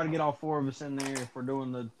not just try to get all four of us in there if we're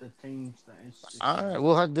doing the teams thing? All right,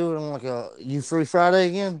 we'll have to do it on like you free Friday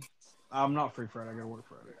again? I'm not free Friday. I got to work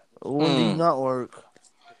Friday. When do you not work?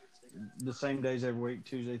 The same days every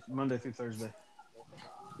week, Monday through Thursday.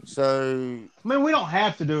 So, I mean, we don't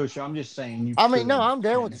have to do a show. I'm just saying. No, I'm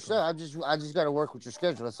down with the show. I just got to work with your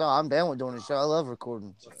schedule. That's all. I'm down with doing the show. I love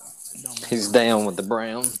recording. He's down with the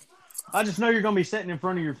Brown. I just know you're going to be sitting in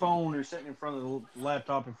front of your phone or sitting in front of the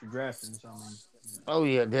laptop if you're drafting something. Oh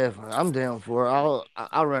yeah, definitely. I'm down for it.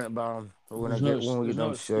 I'll run it by him when we get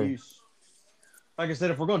done the show. Like I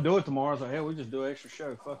said, if we're going to do it tomorrow, it's like, hey, we just do an extra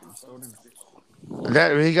show. Fuck it, throw it in.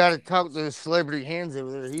 He got to talk to the celebrity hands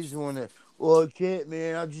over there. He's the one that. Well, I can't,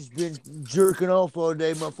 man. I've just been jerking off all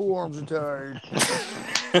day. My forearms are tired.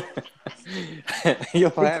 You'll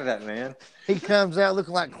have that, man. He comes out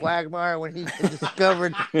looking like Quagmire when he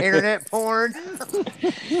discovered internet porn.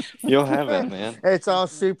 You'll have that, man. It's all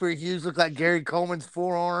super huge. Look like Gary Coleman's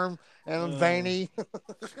forearm and veiny.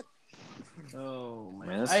 Oh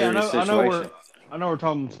man, that's I know we're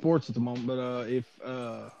talking sports at the moment, but if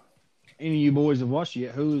any of you boys have watched it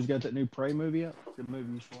yet, Hulu's got that new Prey movie up. Good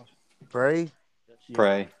movie, you should watch. Prey?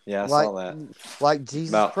 Prey. Yeah, I saw that. Like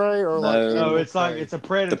Jesus Prey or no, it's like it's a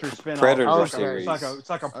Predator spinoff. Predator series. It's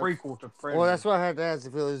like a prequel to Predator. Well, that's why I had to ask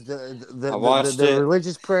if it was the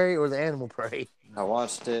religious prey or the animal prey. I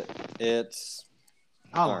watched it. It's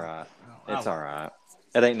all right. It's all right.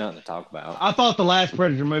 It ain't nothing to talk about. I thought the last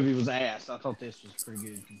Predator movie was ass. I thought this was pretty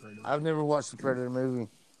good compared to. I've never watched the Predator movie.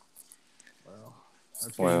 Well,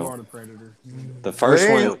 that's why you are the Predator.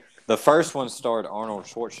 The first one starred Arnold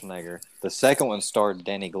Schwarzenegger. The second one starred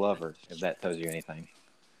Danny Glover, if that tells you anything.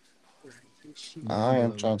 I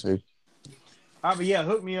am trying to. All right, but yeah,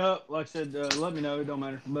 hook me up. Like I said, let me know. It don't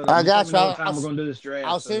matter. But, I got you. We're going to do this draft.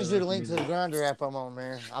 I'll send you the link to the Grindr app I'm on,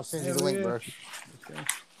 man. I'll send you the link, bro. Okay.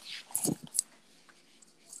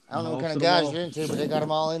 I don't know what kind of guys you're into, but they got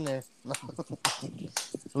them all in there.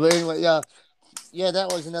 But anyway, yeah,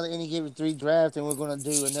 that was another Any Given 3 draft, and we're going to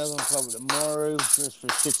do another one probably tomorrow just for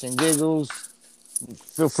shits and giggles.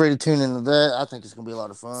 Feel free to tune into that. I think it's going to be a lot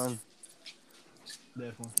of fun.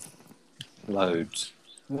 Definitely. Loads.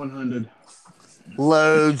 100.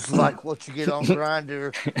 Loads like what you get on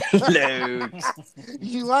Grindr. Loads.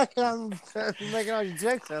 You like how I'm making all your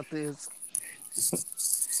jokes out this.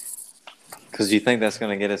 Because you think that's going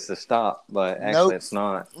to get us to stop, but actually it's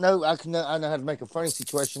not. No, I know how to make a funny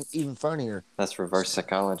situation even funnier. That's reverse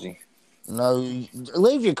psychology. No,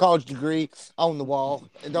 leave your college degree on the wall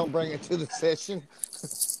and don't bring it to the session.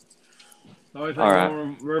 All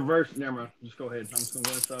right. Reverse. Never mind. Just go ahead. I'm just going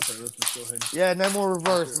to stop there. Let's just go ahead. Yeah, no more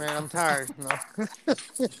reverse, man. I'm tired. No.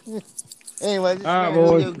 Anyway, this is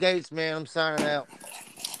Julio Gates, man. I'm signing out.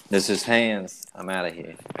 This is Hands. I'm out of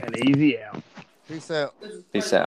here. And easy out. Peace out. Peace out.